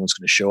don't think anyone's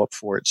going to show up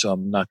for it. So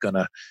I'm not going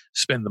to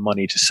spend the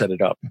money to set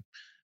it up.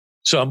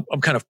 So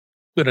I'm kind of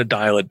going to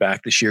dial it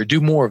back this year,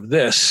 do more of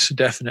this,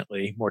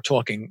 definitely more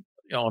talking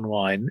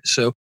online.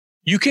 So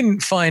you can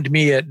find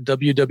me at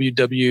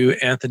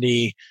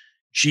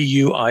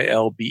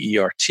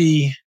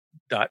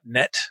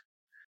www.anthonyguilbert.net.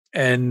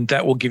 And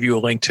that will give you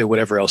a link to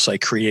whatever else I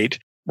create.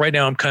 Right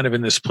now, I'm kind of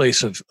in this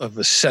place of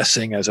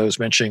assessing, as I was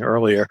mentioning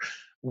earlier,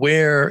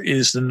 where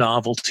is the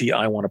novelty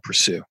I want to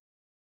pursue?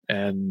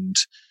 And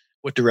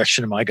what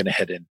direction am I going to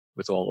head in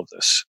with all of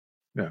this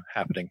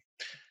happening?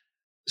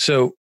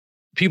 So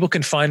people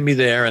can find me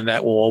there, and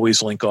that will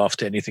always link off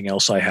to anything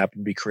else I happen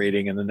to be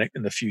creating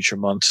in the future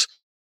months.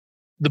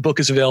 The book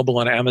is available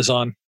on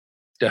Amazon.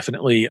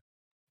 Definitely,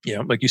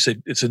 like you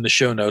said, it's in the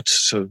show notes.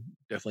 So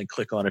definitely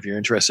click on if you're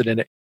interested in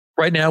it.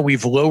 Right now,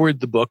 we've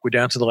lowered the book. We're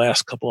down to the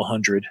last couple of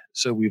hundred.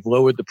 So we've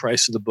lowered the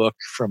price of the book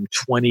from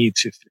 20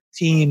 to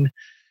 15,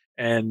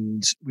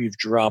 and we've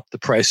dropped the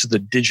price of the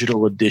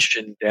digital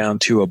edition down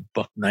to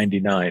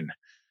 $1.99.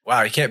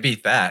 Wow, you can't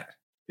beat that.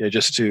 Yeah,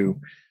 just to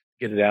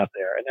get it out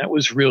there. And that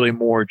was really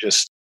more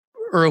just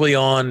early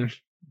on,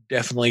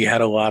 definitely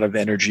had a lot of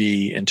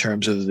energy in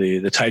terms of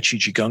the Tai Chi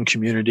Qigong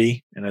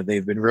community, and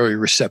they've been very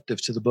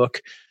receptive to the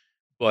book.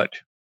 But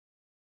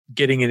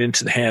getting it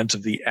into the hands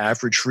of the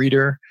average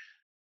reader,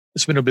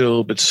 it's been a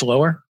little bit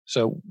slower.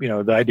 So,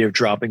 the idea of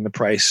dropping the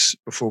price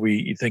before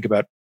you think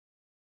about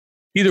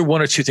either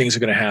one or two things are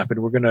going to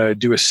happen. We're going to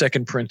do a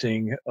second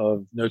printing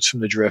of Notes from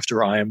the Drift,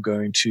 or I am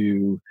going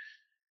to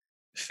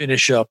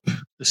finish up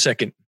the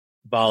second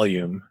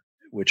volume,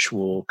 which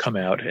will come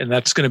out. And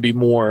that's going to be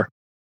more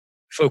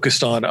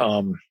focused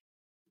on,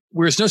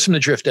 whereas Notes from the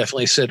Drift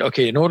definitely said,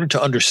 okay, in order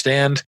to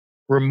understand,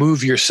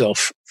 remove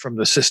yourself from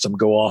the system,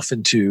 go off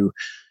into,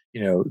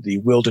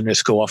 the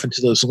wilderness, go off into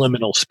those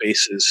liminal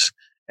spaces,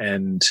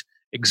 and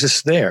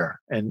exist there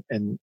and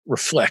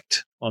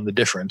reflect on the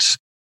difference.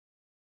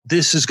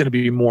 This is going to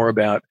be more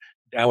about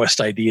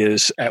Taoist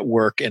ideas at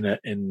work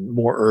in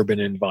more urban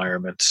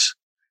environments.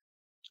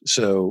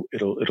 So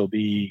it'll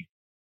be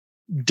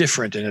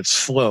different in its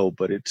flow,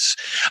 but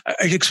I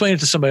explained it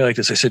to somebody like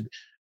this. I said,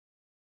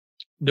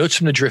 Notes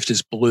from the Drift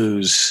is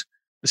blues.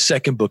 The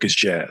second book is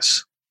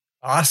jazz.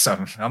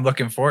 Awesome. I'm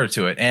looking forward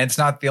to it. And it's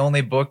not the only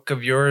book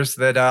of yours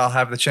that I'll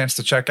have the chance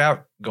to check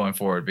out going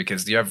forward,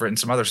 because you have written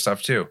some other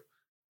stuff too.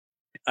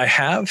 I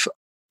have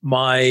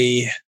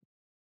the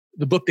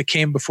book that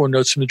came before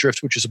Notes from the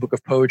Drift, which is a book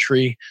of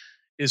poetry,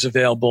 is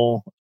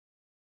available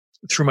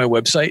through my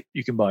website.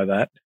 You can buy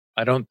that.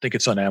 I don't think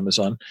it's on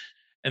Amazon.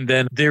 And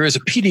then there is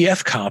a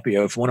PDF copy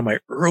of one of my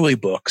early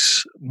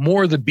books,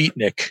 more of the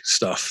beatnik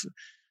stuff,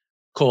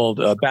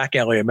 called Back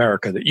Alley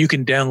America, that you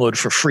can download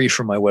for free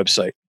from my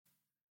website.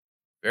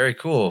 Very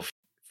cool.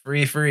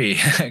 Free.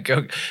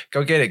 Go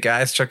get it,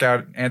 guys. Check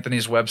out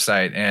Anthony's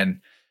website. And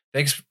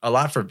thanks a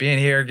lot for being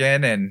here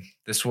again. And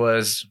this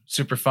was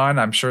super fun.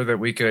 I'm sure that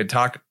we could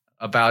talk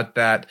about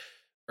that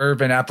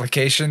urban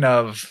application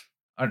of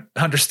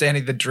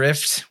understanding the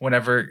drift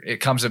whenever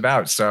it comes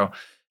about. So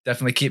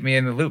definitely keep me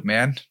in the loop,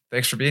 man.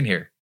 Thanks for being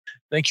here.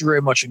 Thank you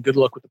very much, and good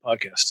luck with the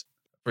podcast.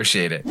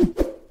 Appreciate it.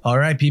 All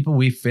right, people,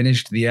 we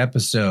finished the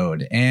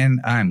episode,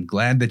 and I'm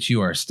glad that you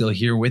are still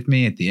here with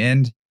me at the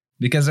end,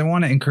 because I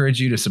want to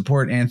encourage you to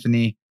support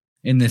Anthony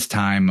in this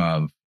time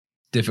of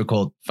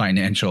difficult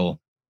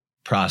financial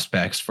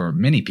prospects for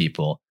many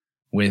people,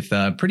 with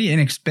a pretty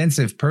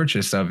inexpensive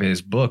purchase of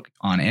his book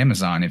on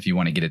Amazon if you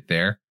want to get it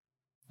there.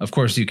 Of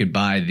course, you could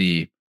buy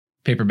the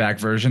paperback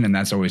version, and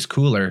that's always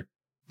cooler,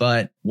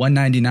 but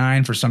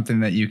 $1.99 for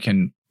something that you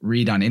can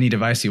read on any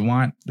device you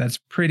want, that's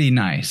pretty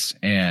nice.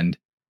 And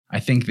I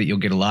think that you'll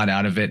get a lot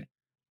out of it.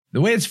 The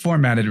way it's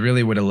formatted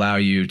really would allow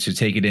you to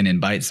take it in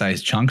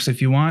bite-sized chunks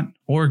if you want,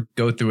 or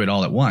go through it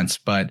all at once.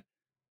 But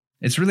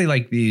it's really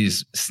like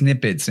these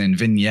snippets and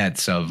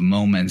vignettes of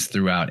moments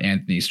throughout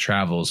Anthony's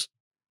travels.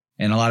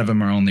 And a lot of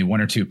them are only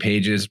 1 or 2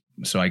 pages.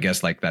 So I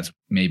guess like that's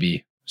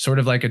maybe sort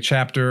of like a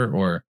chapter,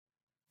 or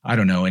I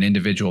don't know, an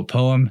individual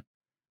poem.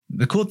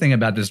 The cool thing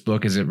about this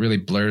book is it really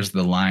blurs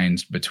the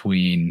lines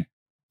between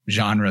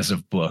genres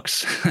of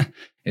books.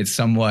 It's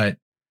somewhat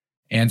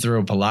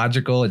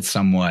anthropological, it's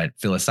somewhat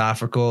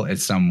philosophical,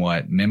 it's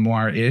somewhat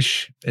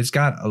memoir-ish. It's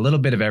got a little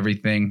bit of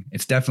everything.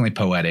 It's definitely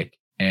poetic,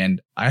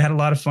 and I had a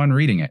lot of fun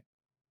reading it.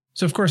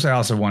 So of course, I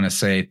also want to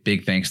say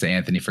big thanks to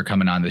Anthony for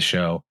coming on the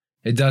show.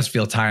 It does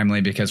feel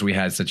timely because we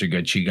had such a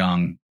good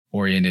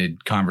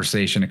Qigong-oriented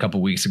conversation a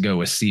couple weeks ago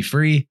with C.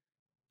 Free.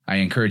 I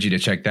encourage you to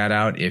check that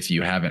out if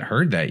you haven't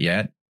heard that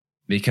yet,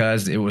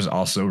 because it was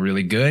also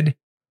really good.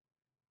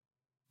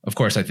 Of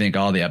course, I think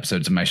all the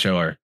episodes of my show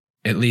are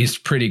at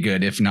least pretty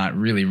good, if not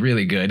really,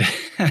 really good.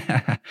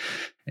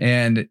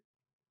 And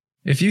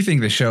if you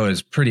think the show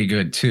is pretty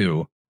good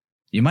too,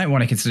 you might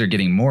want to consider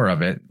getting more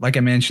of it. Like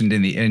I mentioned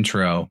in the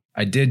intro,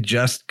 I did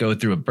just go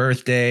through a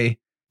birthday,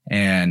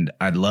 and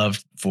I'd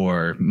love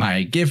for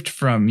my gift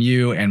from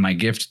you and my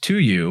gift to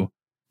you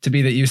to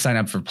be that you sign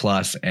up for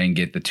Plus and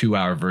get the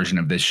 2-hour version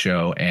of this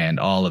show and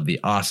all of the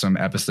awesome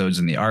episodes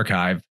in the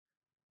archive.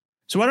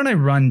 So why don't I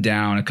run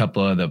down a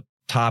couple of the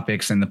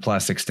topics in the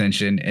Plus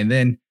extension, and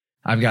then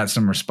I've got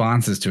some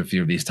responses to a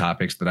few of these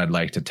topics that I'd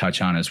like to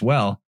touch on as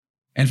well.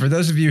 And for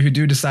those of you who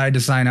do decide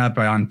to sign up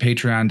on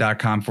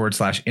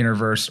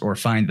patreon.com/Interverse or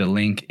find the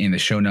link in the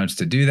show notes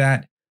to do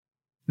that,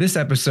 this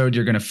episode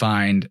you're going to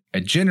find a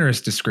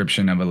generous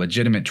description of a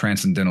legitimate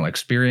transcendental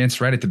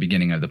experience right at the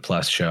beginning of the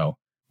Plus show,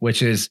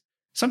 which is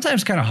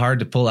sometimes kind of hard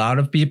to pull out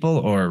of people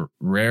or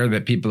rare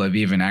that people have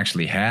even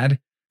actually had.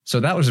 So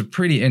that was a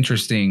pretty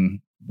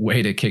interesting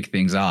way to kick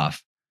things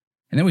off.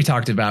 And then we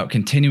talked about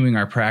continuing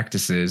our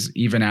practices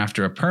even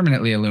after a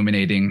permanently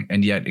illuminating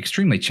and yet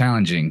extremely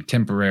challenging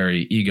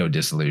temporary ego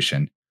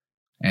dissolution.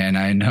 And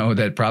I know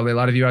that probably a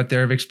lot of you out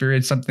there have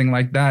experienced something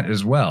like that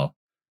as well.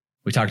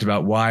 We talked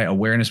about why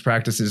awareness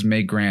practices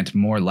may grant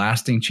more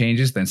lasting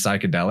changes than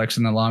psychedelics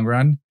in the long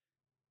run.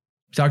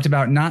 We talked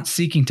about not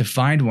seeking to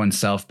find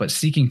oneself, but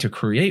seeking to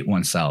create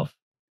oneself.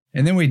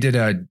 And then we did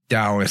a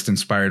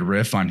Taoist-inspired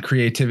riff on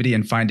creativity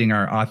and finding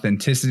our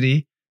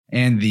authenticity,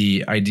 and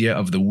the idea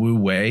of the Wu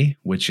Wei,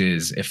 which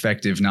is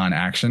effective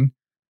non-action,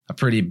 a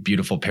pretty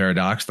beautiful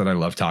paradox that I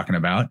love talking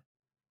about.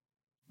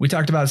 We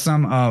talked about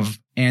some of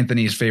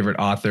Anthony's favorite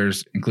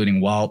authors,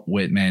 including Walt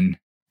Whitman,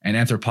 an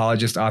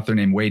anthropologist author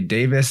named Wade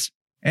Davis,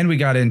 and we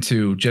got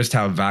into just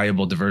how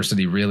valuable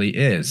diversity really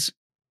is.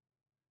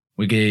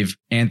 We gave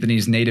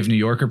Anthony's native New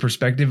Yorker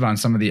perspective on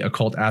some of the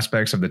occult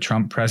aspects of the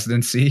Trump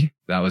presidency.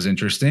 That was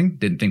interesting.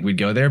 Didn't think we'd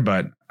go there,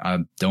 but I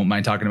don't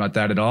mind talking about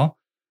that at all.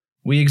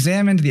 We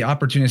examined the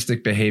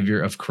opportunistic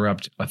behavior of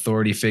corrupt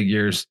authority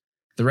figures,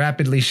 the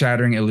rapidly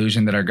shattering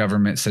illusion that our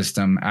government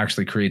system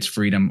actually creates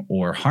freedom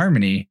or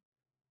harmony,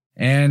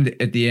 and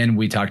at the end,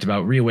 we talked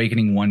about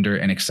reawakening wonder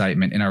and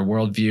excitement in our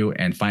worldview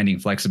and finding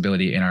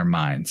flexibility in our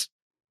minds.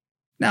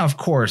 Now, of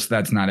course,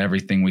 that's not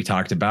everything we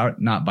talked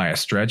about, not by a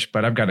stretch,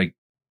 but I've got to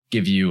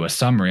give you a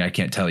summary. I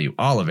can't tell you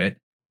all of it.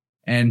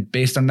 And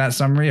based on that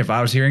summary, if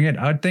I was hearing it,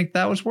 I'd think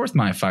that was worth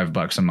my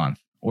 $5 a month,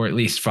 or at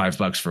least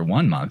 $5 for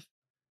 1 month.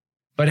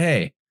 But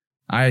hey,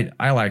 I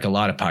like a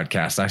lot of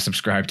podcasts. I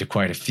subscribe to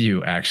quite a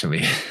few,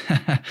 actually.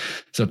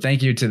 So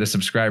thank you to the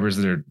subscribers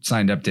that are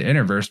signed up to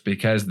Interverse,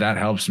 because that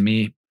helps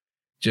me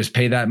just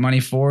pay that money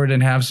forward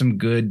and have some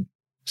good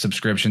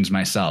subscriptions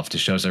myself to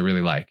shows I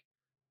really like.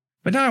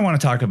 But now I want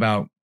to talk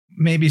about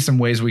maybe some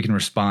ways we can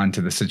respond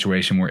to the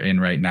situation we're in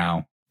right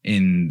now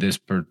in this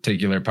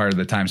particular part of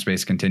the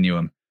time-space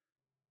continuum.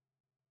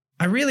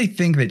 I really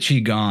think that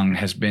Qigong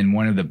has been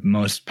one of the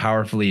most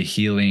powerfully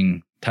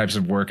healing types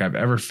of work I've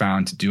ever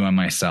found to do on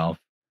myself.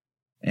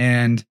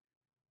 And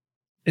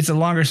it's a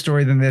longer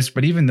story than this,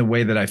 but even the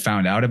way that I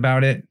found out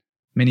about it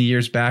many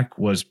years back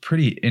was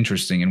pretty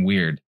interesting and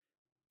weird.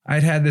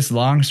 I'd had this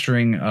long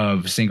string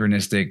of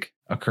synchronistic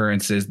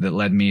occurrences that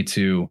led me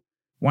to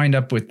wind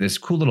up with this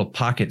cool little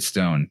pocket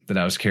stone that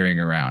I was carrying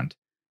around.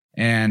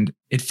 And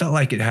it felt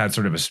like it had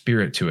sort of a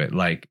spirit to it,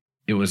 like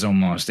it was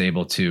almost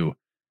able to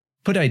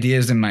put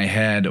ideas in my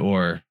head,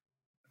 or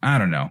I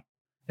don't know.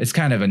 It's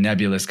kind of a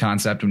nebulous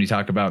concept when you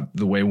talk about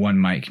the way one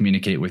might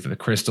communicate with the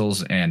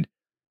crystals, and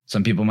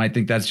some people might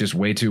think that's just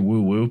way too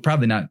woo-woo.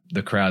 Probably not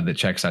the crowd that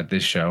checks out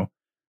this show.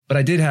 But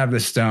I did have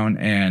this stone,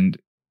 and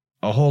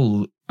a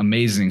whole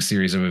amazing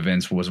series of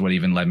events was what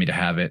even led me to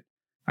have it.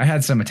 I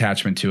had some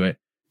attachment to it,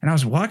 and I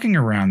was walking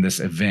around this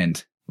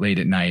event late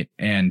at night,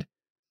 and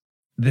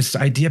this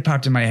idea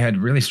popped in my head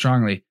really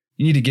strongly.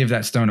 You need to give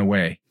that stone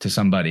away to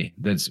somebody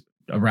that's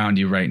around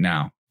you right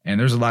now. And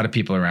there's a lot of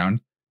people around.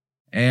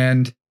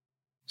 And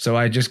so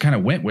I just kind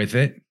of went with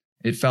it.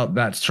 It felt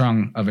that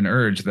strong of an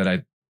urge that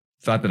I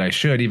thought that I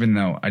should, even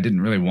though I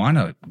didn't really want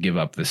to give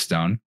up this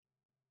stone.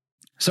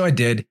 So I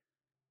did.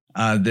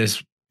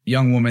 This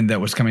young woman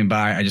that was coming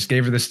by, I just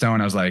gave her the stone.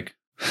 I was like,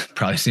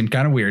 probably seemed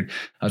kind of weird.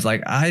 I was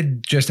like, I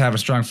just have a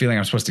strong feeling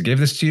I'm supposed to give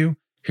this to you.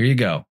 Here you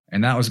go.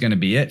 And that was going to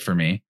be it for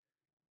me.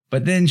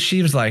 But then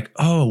she was like,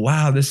 oh,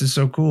 wow, this is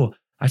so cool.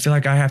 I feel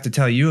like I have to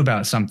tell you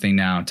about something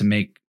now to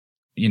make,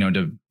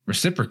 to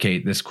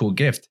reciprocate this cool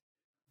gift.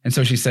 And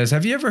so she says,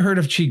 have you ever heard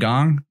of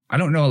Qigong? I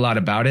don't know a lot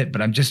about it,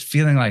 but I'm just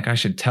feeling like I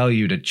should tell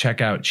you to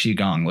check out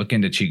Qigong, look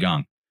into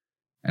Qigong.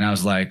 And I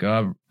was like,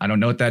 I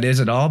don't know what that is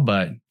at all,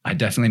 but I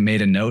definitely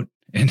made a note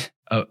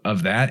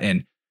of that.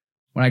 And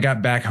when I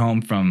got back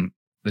home from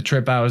the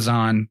trip I was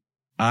on,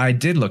 I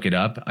did look it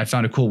up. I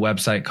found a cool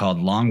website called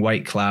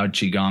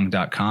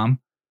longwhitecloudqigong.com.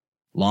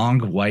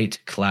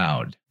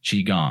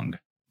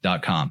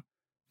 longwhitecloudqigong.com.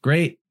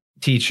 Great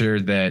teacher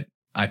that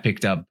I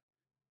picked up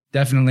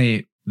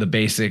definitely the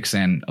basics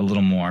and a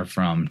little more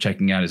from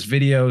checking out his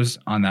videos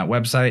on that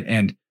website.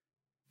 And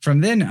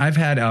from then I've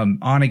had on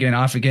again,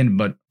 off again,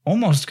 but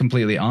almost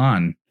completely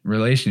on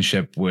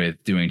relationship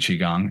with doing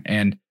Qigong.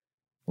 And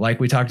like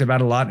we talked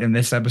about a lot in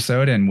this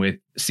episode and with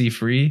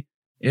C-Free,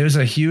 it was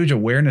a huge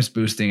awareness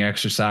boosting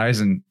exercise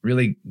and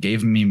really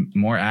gave me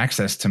more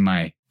access to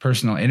my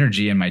personal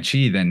energy and my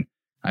Qi than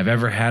I've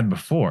ever had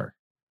before.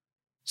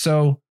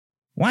 So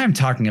why I'm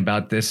talking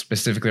about this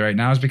specifically right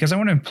now is because I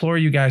want to implore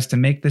you guys to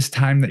make this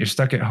time that you're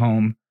stuck at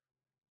home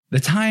the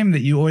time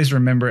that you always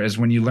remember as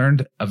when you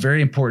learned a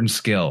very important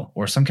skill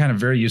or some kind of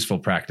very useful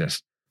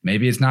practice.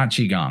 Maybe it's not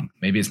Qigong.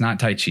 Maybe it's not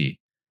Tai Chi.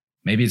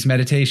 Maybe it's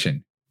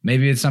meditation.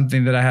 Maybe it's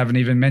something that I haven't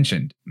even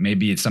mentioned.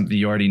 Maybe it's something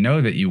you already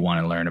know that you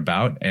want to learn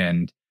about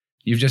and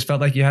you've just felt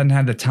like you hadn't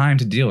had the time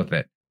to deal with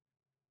it.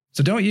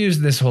 So don't use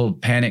this whole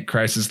panic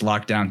crisis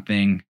lockdown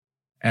thing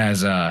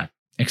as a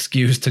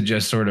excuse to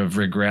just sort of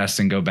regress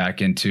and go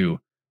back into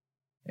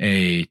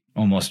a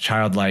almost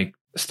childlike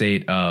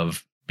state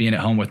of being at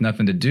home with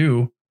nothing to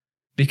do.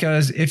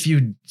 Because if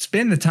you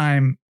spend the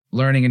time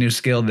learning a new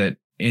skill that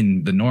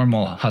in the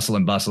normal hustle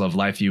and bustle of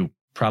life, you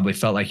probably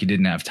felt like you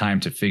didn't have time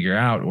to figure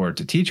out or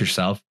to teach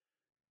yourself,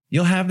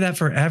 you'll have that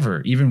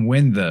forever, even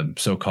when the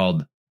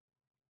so-called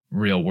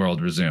real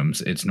world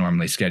resumes its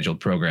normally scheduled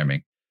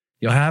programming.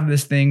 You'll have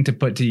this thing to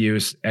put to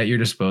use at your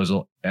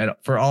disposal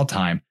for all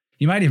time.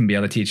 You might even be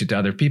able to teach it to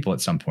other people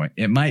at some point.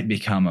 It might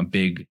become a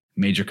big,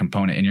 major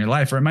component in your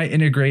life, or it might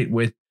integrate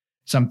with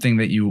something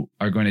that you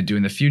are going to do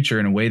in the future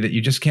in a way that you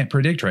just can't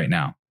predict right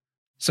now.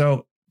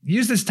 So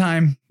use this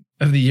time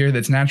of the year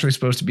that's naturally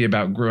supposed to be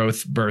about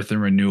growth, birth,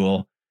 and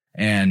renewal,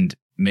 and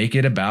make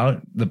it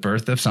about the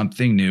birth of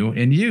something new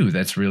in you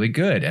that's really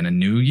good and a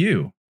new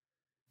you.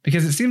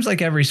 Because it seems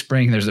like every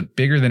spring there's a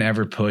bigger than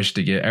ever push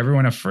to get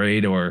everyone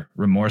afraid or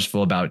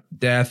remorseful about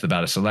death,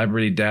 about a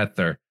celebrity death,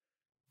 or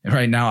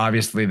right now,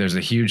 obviously, there's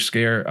a huge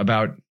scare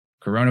about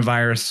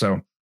coronavirus.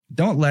 So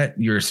don't let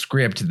your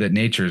script that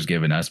nature's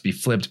given us be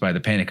flipped by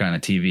the panic on the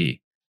TV.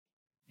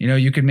 You know,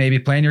 you could maybe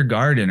plant your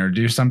garden or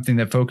do something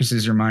that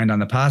focuses your mind on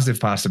the positive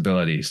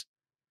possibilities.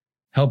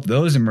 Help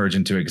those emerge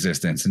into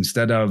existence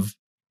instead of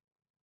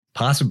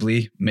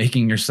possibly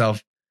making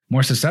yourself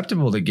more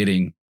susceptible to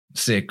getting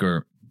sick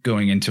or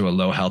going into a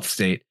low health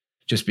state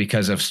just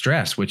because of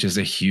stress, which is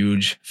a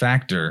huge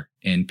factor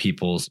in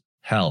people's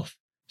health.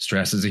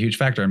 Stress is a huge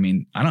factor. I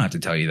mean, I don't have to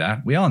tell you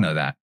that. We all know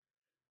that.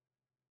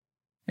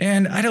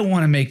 And I don't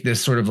want to make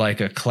this sort of like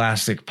a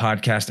classic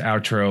podcast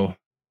outro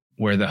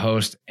where the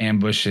host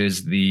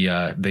ambushes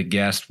the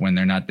guest when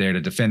they're not there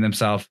to defend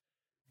themselves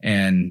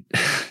and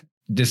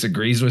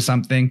disagrees with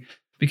something,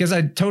 because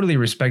I totally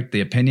respect the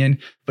opinion.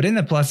 But in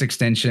the Plus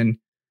extension,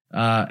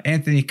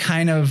 Anthony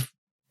kind of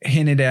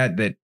hinted at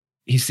that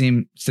he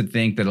seems to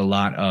think that a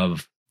lot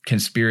of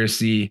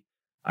conspiracy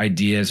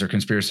ideas or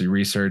conspiracy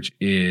research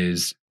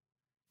is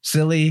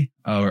silly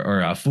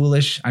or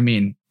foolish. I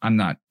mean, I'm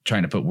not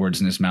trying to put words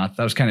in his mouth.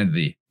 That was kind of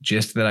the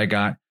gist that I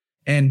got.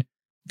 And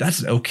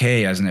that's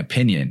okay as an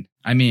opinion.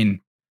 I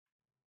mean,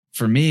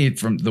 for me,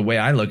 from the way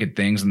I look at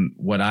things and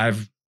what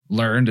I've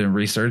learned and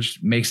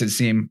researched makes it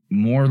seem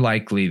more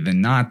likely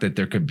than not that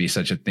there could be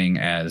such a thing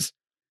as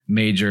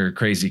major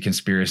crazy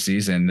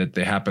conspiracies, and that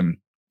they happen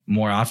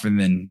more often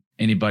than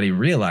anybody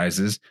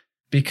realizes,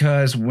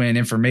 because when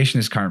information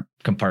is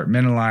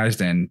compartmentalized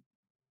and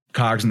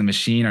cogs in the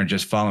machine are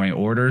just following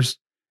orders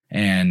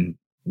and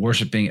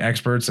worshiping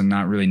experts and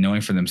not really knowing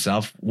for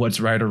themselves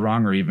what's right or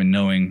wrong, or even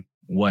knowing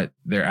what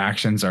their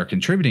actions are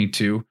contributing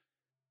to,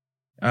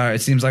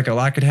 it seems like a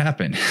lot could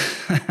happen.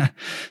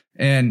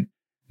 And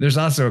there's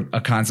also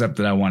a concept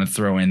that I want to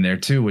throw in there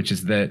too, which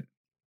is that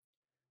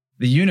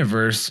the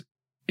universe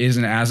is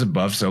an as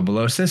above, so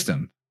below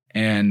system.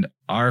 And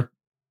our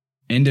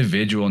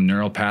individual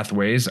neural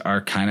pathways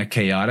are kind of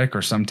chaotic,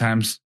 or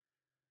sometimes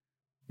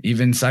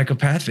even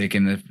psychopathic,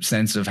 in the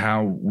sense of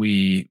how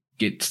we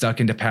get stuck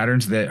into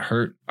patterns that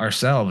hurt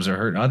ourselves or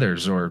hurt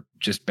others, or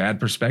just bad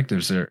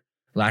perspectives or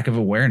lack of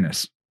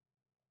awareness.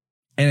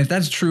 And if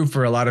that's true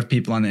for a lot of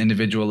people on the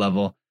individual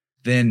level,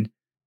 then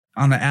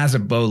on the as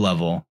above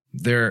level,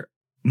 there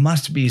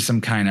must be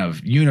some kind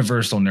of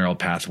universal neural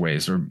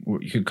pathways, or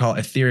what you could call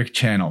etheric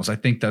channels. I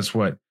think that's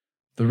what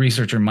the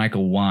researcher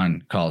Michael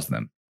Wan calls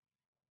them.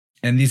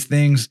 And these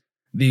things,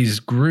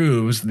 these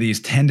grooves, these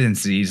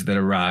tendencies that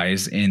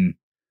arise in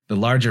the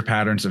larger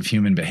patterns of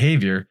human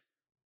behavior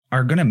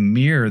are going to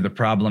mirror the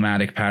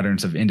problematic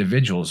patterns of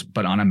individuals,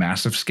 but on a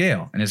massive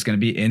scale. And it's going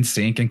to be in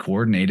sync and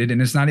coordinated,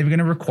 and it's not even going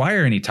to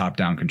require any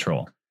top-down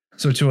control.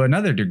 So to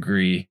another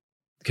degree,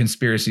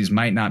 conspiracies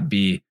might not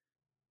be,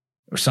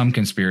 or some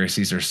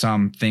conspiracies or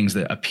some things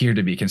that appear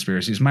to be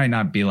conspiracies might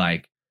not be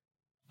like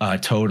a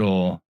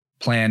total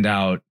planned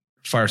out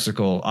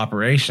farcical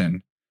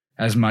operation,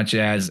 as much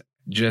as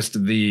just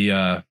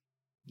the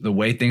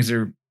way things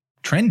are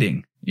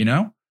trending, you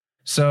know?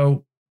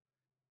 So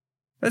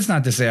that's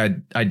not to say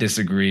I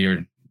disagree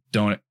or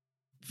don't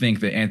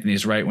think that Anthony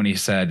is right when he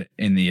said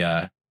in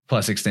the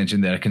Plus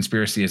extension that a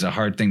conspiracy is a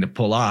hard thing to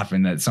pull off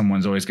and that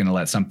someone's always going to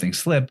let something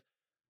slip.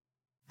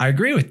 I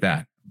agree with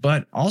that.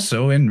 But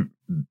also in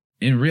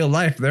real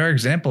life, there are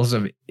examples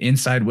of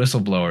inside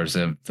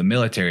whistleblowers of the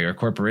military or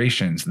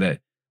corporations that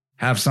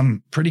have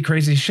some pretty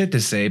crazy shit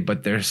to say,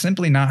 but they're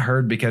simply not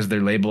heard because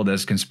they're labeled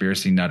as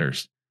conspiracy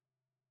nutters.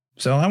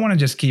 So I want to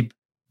just keep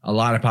a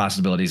lot of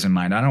possibilities in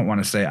mind. I don't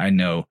want to say I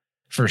know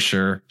for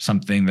sure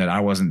something that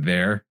I wasn't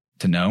there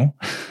to know,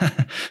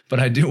 but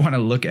I do want to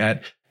look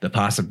at the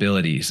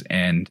possibilities.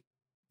 And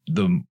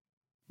the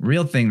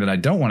real thing that I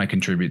don't want to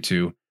contribute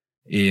to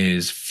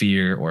is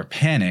fear or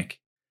panic.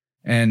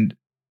 And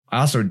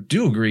I also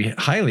do agree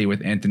highly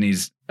with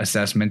Anthony's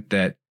assessment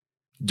that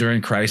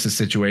during crisis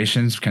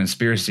situations,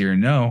 conspiracy or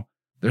no,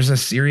 there's a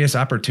serious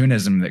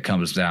opportunism that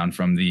comes down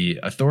from the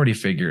authority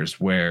figures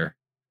where,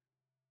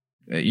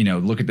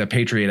 look at the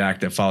Patriot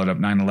Act that followed up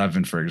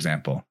 9/11, for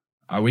example.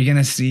 Are we going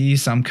to see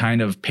some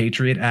kind of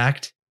Patriot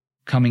Act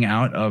coming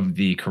out of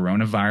the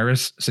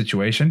coronavirus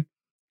situation?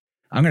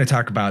 I'm going to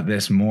talk about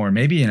this more,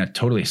 maybe in a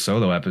totally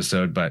solo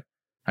episode, but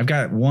I've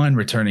got one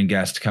returning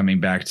guest coming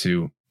back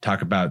to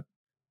talk about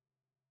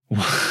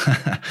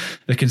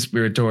the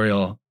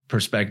conspiratorial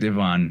perspective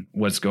on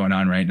what's going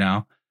on right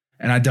now.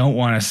 And I don't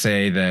want to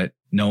say that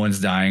no one's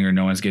dying or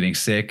no one's getting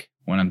sick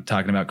when I'm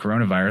talking about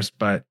coronavirus,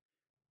 but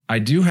I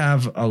do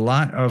have a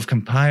lot of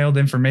compiled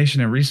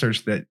information and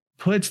research that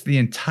puts the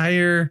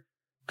entire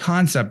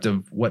concept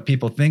of what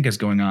people think is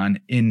going on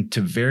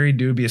into very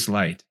dubious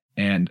light.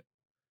 And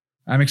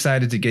I'm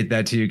excited to get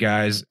that to you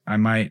guys. I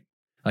might,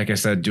 like I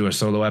said, do a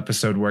solo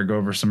episode where I go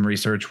over some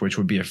research, which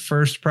would be a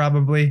first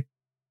probably.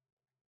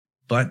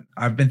 But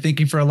I've been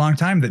thinking for a long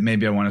time that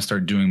maybe I want to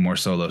start doing more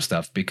solo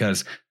stuff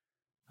because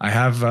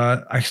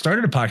I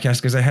started a podcast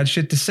because I had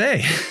shit to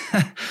say,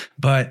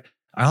 but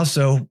I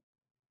also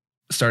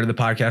started the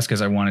podcast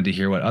because I wanted to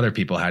hear what other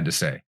people had to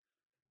say.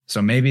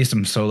 So maybe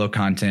some solo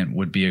content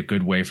would be a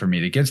good way for me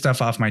to get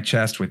stuff off my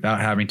chest without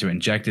having to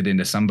inject it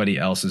into somebody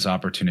else's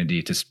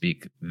opportunity to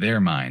speak their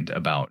mind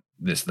about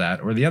this,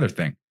 that, or the other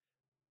thing.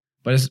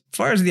 But as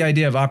far as the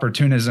idea of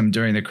opportunism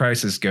during the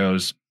crisis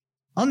goes,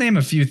 I'll name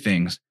a few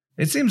things.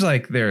 It seems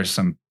like there's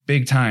some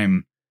big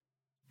time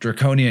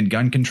draconian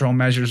gun control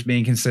measures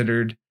being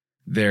considered.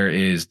 There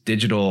is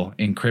digital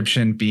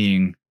encryption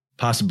being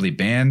possibly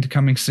banned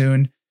coming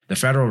soon. The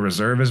Federal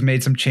Reserve has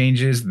made some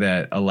changes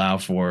that allow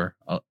for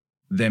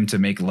them to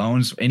make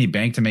loans, any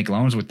bank to make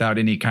loans without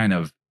any kind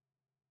of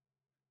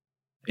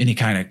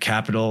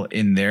capital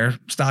in their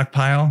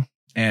stockpile.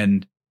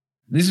 And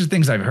these are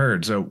things I've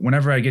heard. So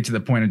whenever I get to the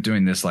point of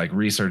doing this like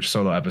research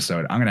solo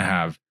episode, I'm going to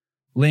have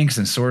links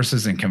and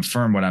sources and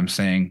confirm what I'm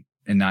saying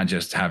and not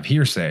just have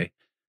hearsay.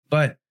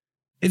 But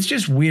it's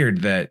just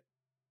weird that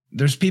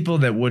there's people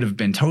that would have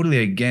been totally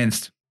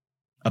against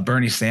a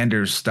Bernie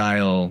Sanders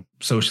style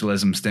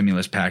socialism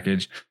stimulus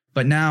package,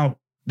 but now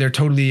they're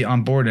totally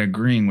on board and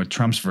agreeing with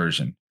Trump's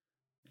version.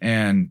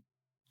 And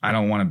I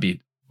don't want to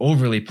be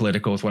overly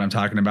political with what I'm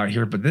talking about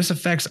here, but this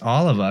affects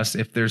all of us.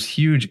 If there's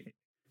huge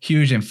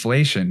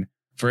inflation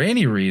for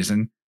any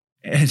reason,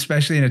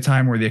 especially in a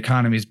time where the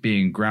economy is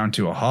being ground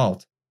to a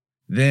halt,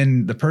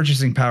 then the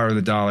purchasing power of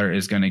the dollar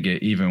is going to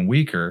get even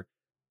weaker.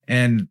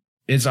 And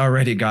it's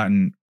already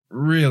gotten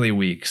really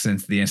weak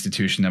since the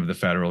institution of the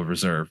Federal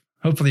Reserve.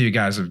 Hopefully you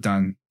guys have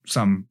done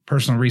some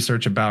personal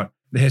research about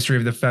the history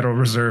of the Federal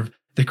Reserve,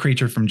 the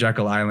creature from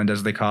Jekyll Island,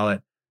 as they call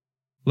it.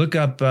 Look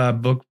up a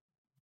book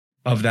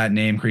of that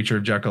name, Creature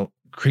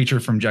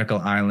from Jekyll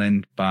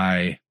Island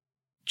by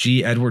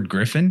G. Edward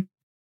Griffin.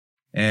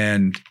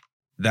 And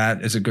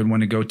that is a good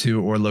one to go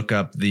to, or look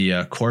up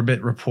the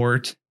Corbett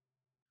Report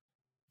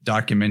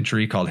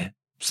documentary called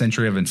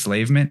Century of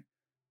Enslavement.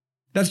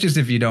 That's just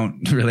if you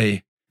don't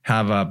really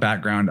have a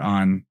background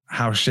on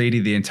how shady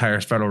the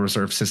entire Federal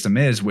Reserve System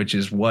is, which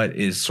is what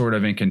is sort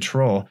of in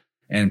control,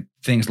 and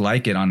things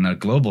like it on a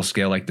global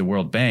scale, like the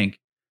World Bank.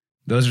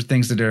 Those are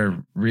things that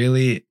are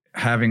really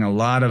having a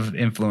lot of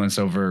influence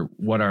over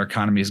what our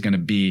economy is going to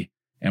be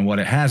and what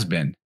it has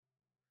been.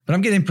 But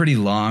I'm getting pretty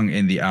long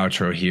in the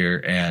outro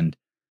here, and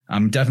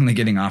I'm definitely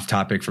getting off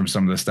topic from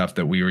some of the stuff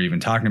that we were even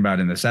talking about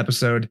in this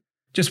episode.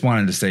 Just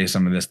wanted to say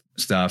some of this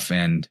stuff,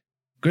 and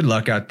good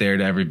luck out there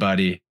to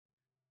everybody.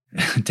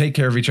 Take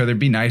care of each other.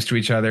 Be nice to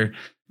each other.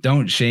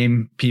 Don't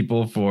shame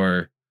people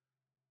for,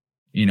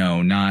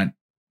 not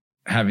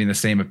having the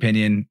same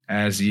opinion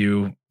as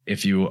you.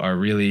 If you are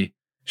really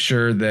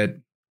sure that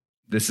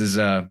this is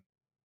a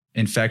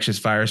infectious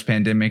virus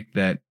pandemic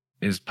that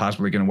is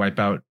possibly going to wipe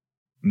out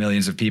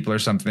millions of people or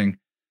something,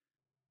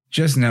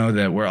 just know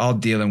that we're all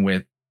dealing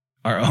with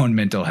our own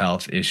mental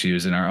health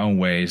issues in our own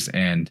ways,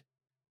 and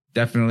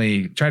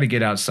definitely try to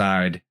get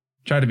outside,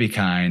 try to be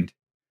kind,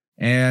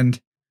 and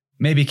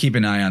maybe keep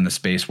an eye on the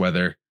space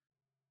weather.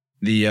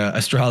 The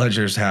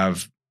astrologers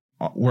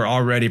were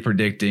already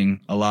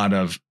predicting a lot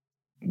of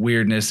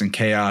weirdness and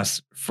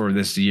chaos for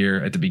this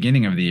year at the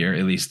beginning of the year.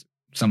 At least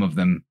some of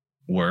them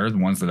were, the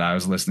ones that I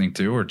was listening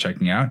to or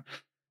checking out.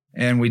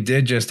 And we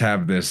did just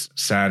have this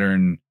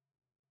Saturn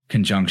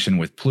conjunction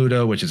with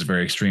Pluto, which is a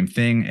very extreme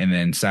thing. And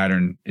then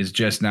Saturn is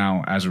just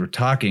now, as we're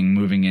talking,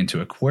 moving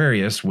into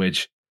Aquarius,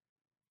 which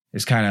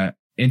is kind of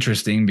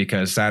interesting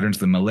because Saturn's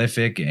the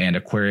malefic and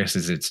Aquarius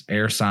is its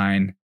air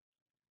sign.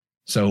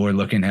 So we're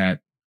looking at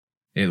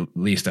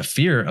least a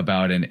fear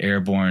about an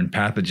airborne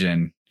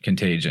pathogen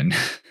contagion.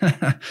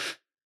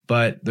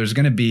 But there's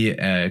going to be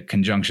a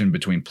conjunction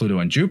between Pluto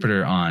and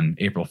Jupiter on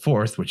April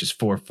 4th, which is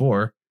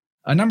 4-4,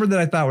 a number that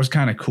I thought was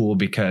kind of cool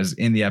because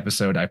in the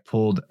episode, I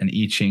pulled an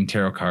I Ching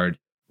tarot card,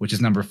 which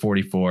is number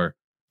 44,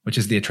 which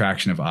is the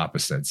attraction of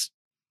opposites.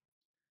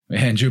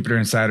 And Jupiter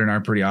and Saturn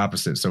are pretty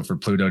opposite. So for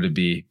Pluto to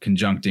be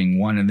conjuncting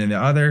one and then the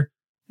other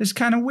is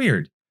kind of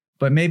weird.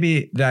 But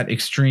maybe that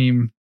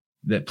extreme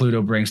that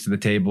Pluto brings to the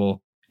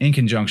table in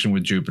conjunction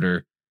with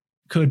Jupiter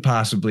could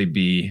possibly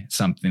be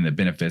something that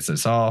benefits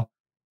us all,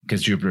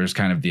 because Jupiter is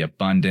kind of the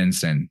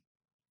abundance and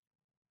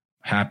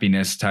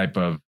happiness type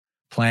of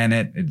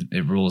planet.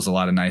 It rules a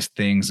lot of nice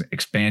things,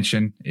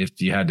 expansion, if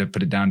you had to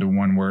put it down to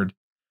one word.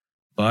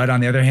 But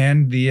on the other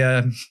hand,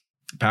 the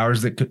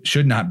powers that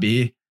should not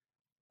be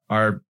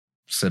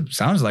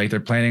sounds like they're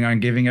planning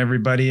on giving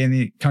everybody in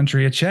the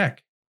country a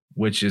check,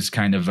 which is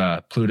kind of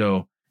a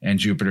Pluto and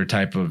Jupiter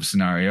type of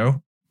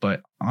scenario,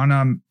 but on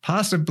a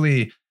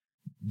possibly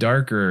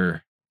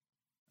darker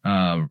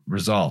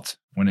result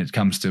when it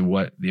comes to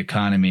what the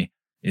economy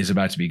is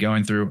about to be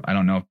going through. I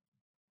don't know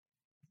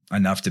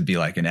enough to be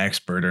like an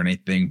expert or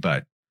anything,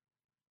 but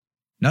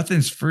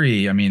nothing's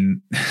free. I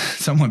mean,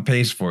 someone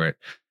pays for it.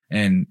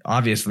 And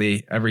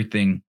obviously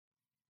everything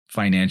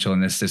financial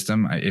in this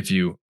system, if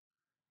you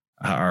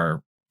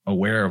are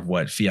aware of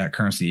what fiat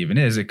currency even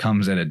is, it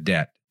comes at a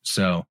debt.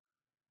 So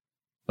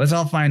let's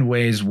all find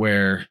ways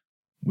where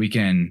we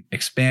can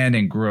expand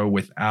and grow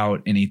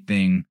without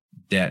anything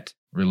debt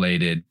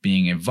related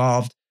being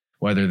involved,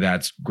 whether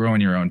that's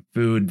growing your own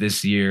food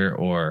this year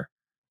or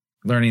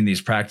learning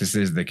these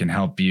practices that can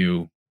help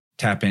you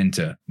tap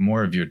into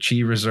more of your chi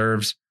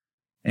reserves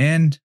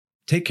and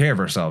take care of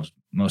ourselves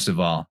most of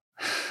all.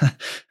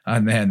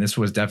 Man, this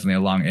was definitely a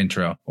long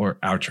intro or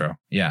outro.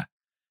 Yeah.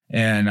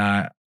 And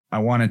I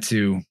wanted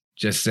to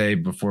just say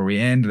before we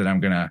end that I'm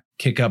going to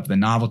kick up the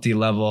novelty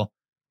level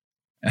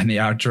and the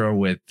outro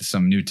with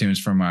some new tunes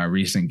from our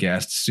recent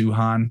guest,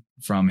 Suhan,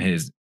 from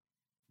his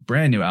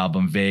brand new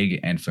album, Vague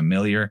and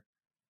Familiar.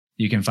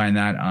 You can find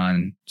that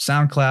on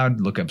SoundCloud.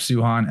 Look up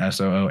Suhan,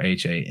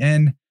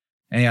 Soohan.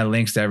 And yeah,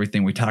 links to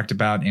everything we talked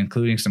about,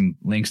 including some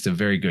links to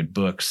very good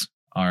books,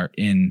 are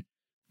in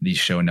the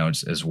show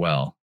notes as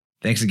well.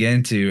 Thanks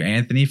again to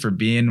Anthony for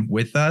being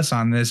with us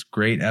on this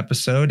great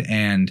episode.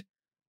 And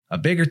a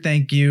bigger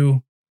thank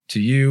you to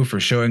you for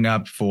showing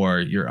up for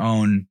your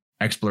own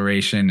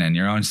exploration and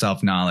your own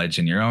self-knowledge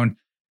and your own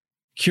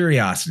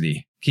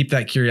curiosity. Keep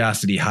that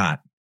curiosity hot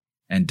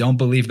and don't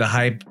believe the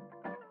hype,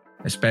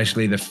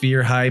 especially the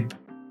fear hype.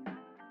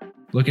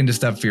 Look into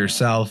stuff for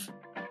yourself.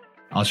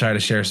 I'll try to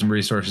share some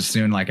resources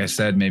soon. Like I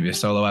said, maybe a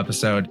solo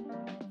episode.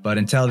 But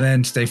until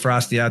then, stay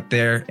frosty out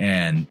there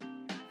and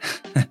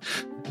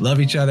love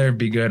each other,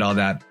 be good, all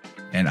that.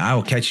 And I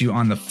will catch you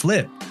on the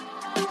flip.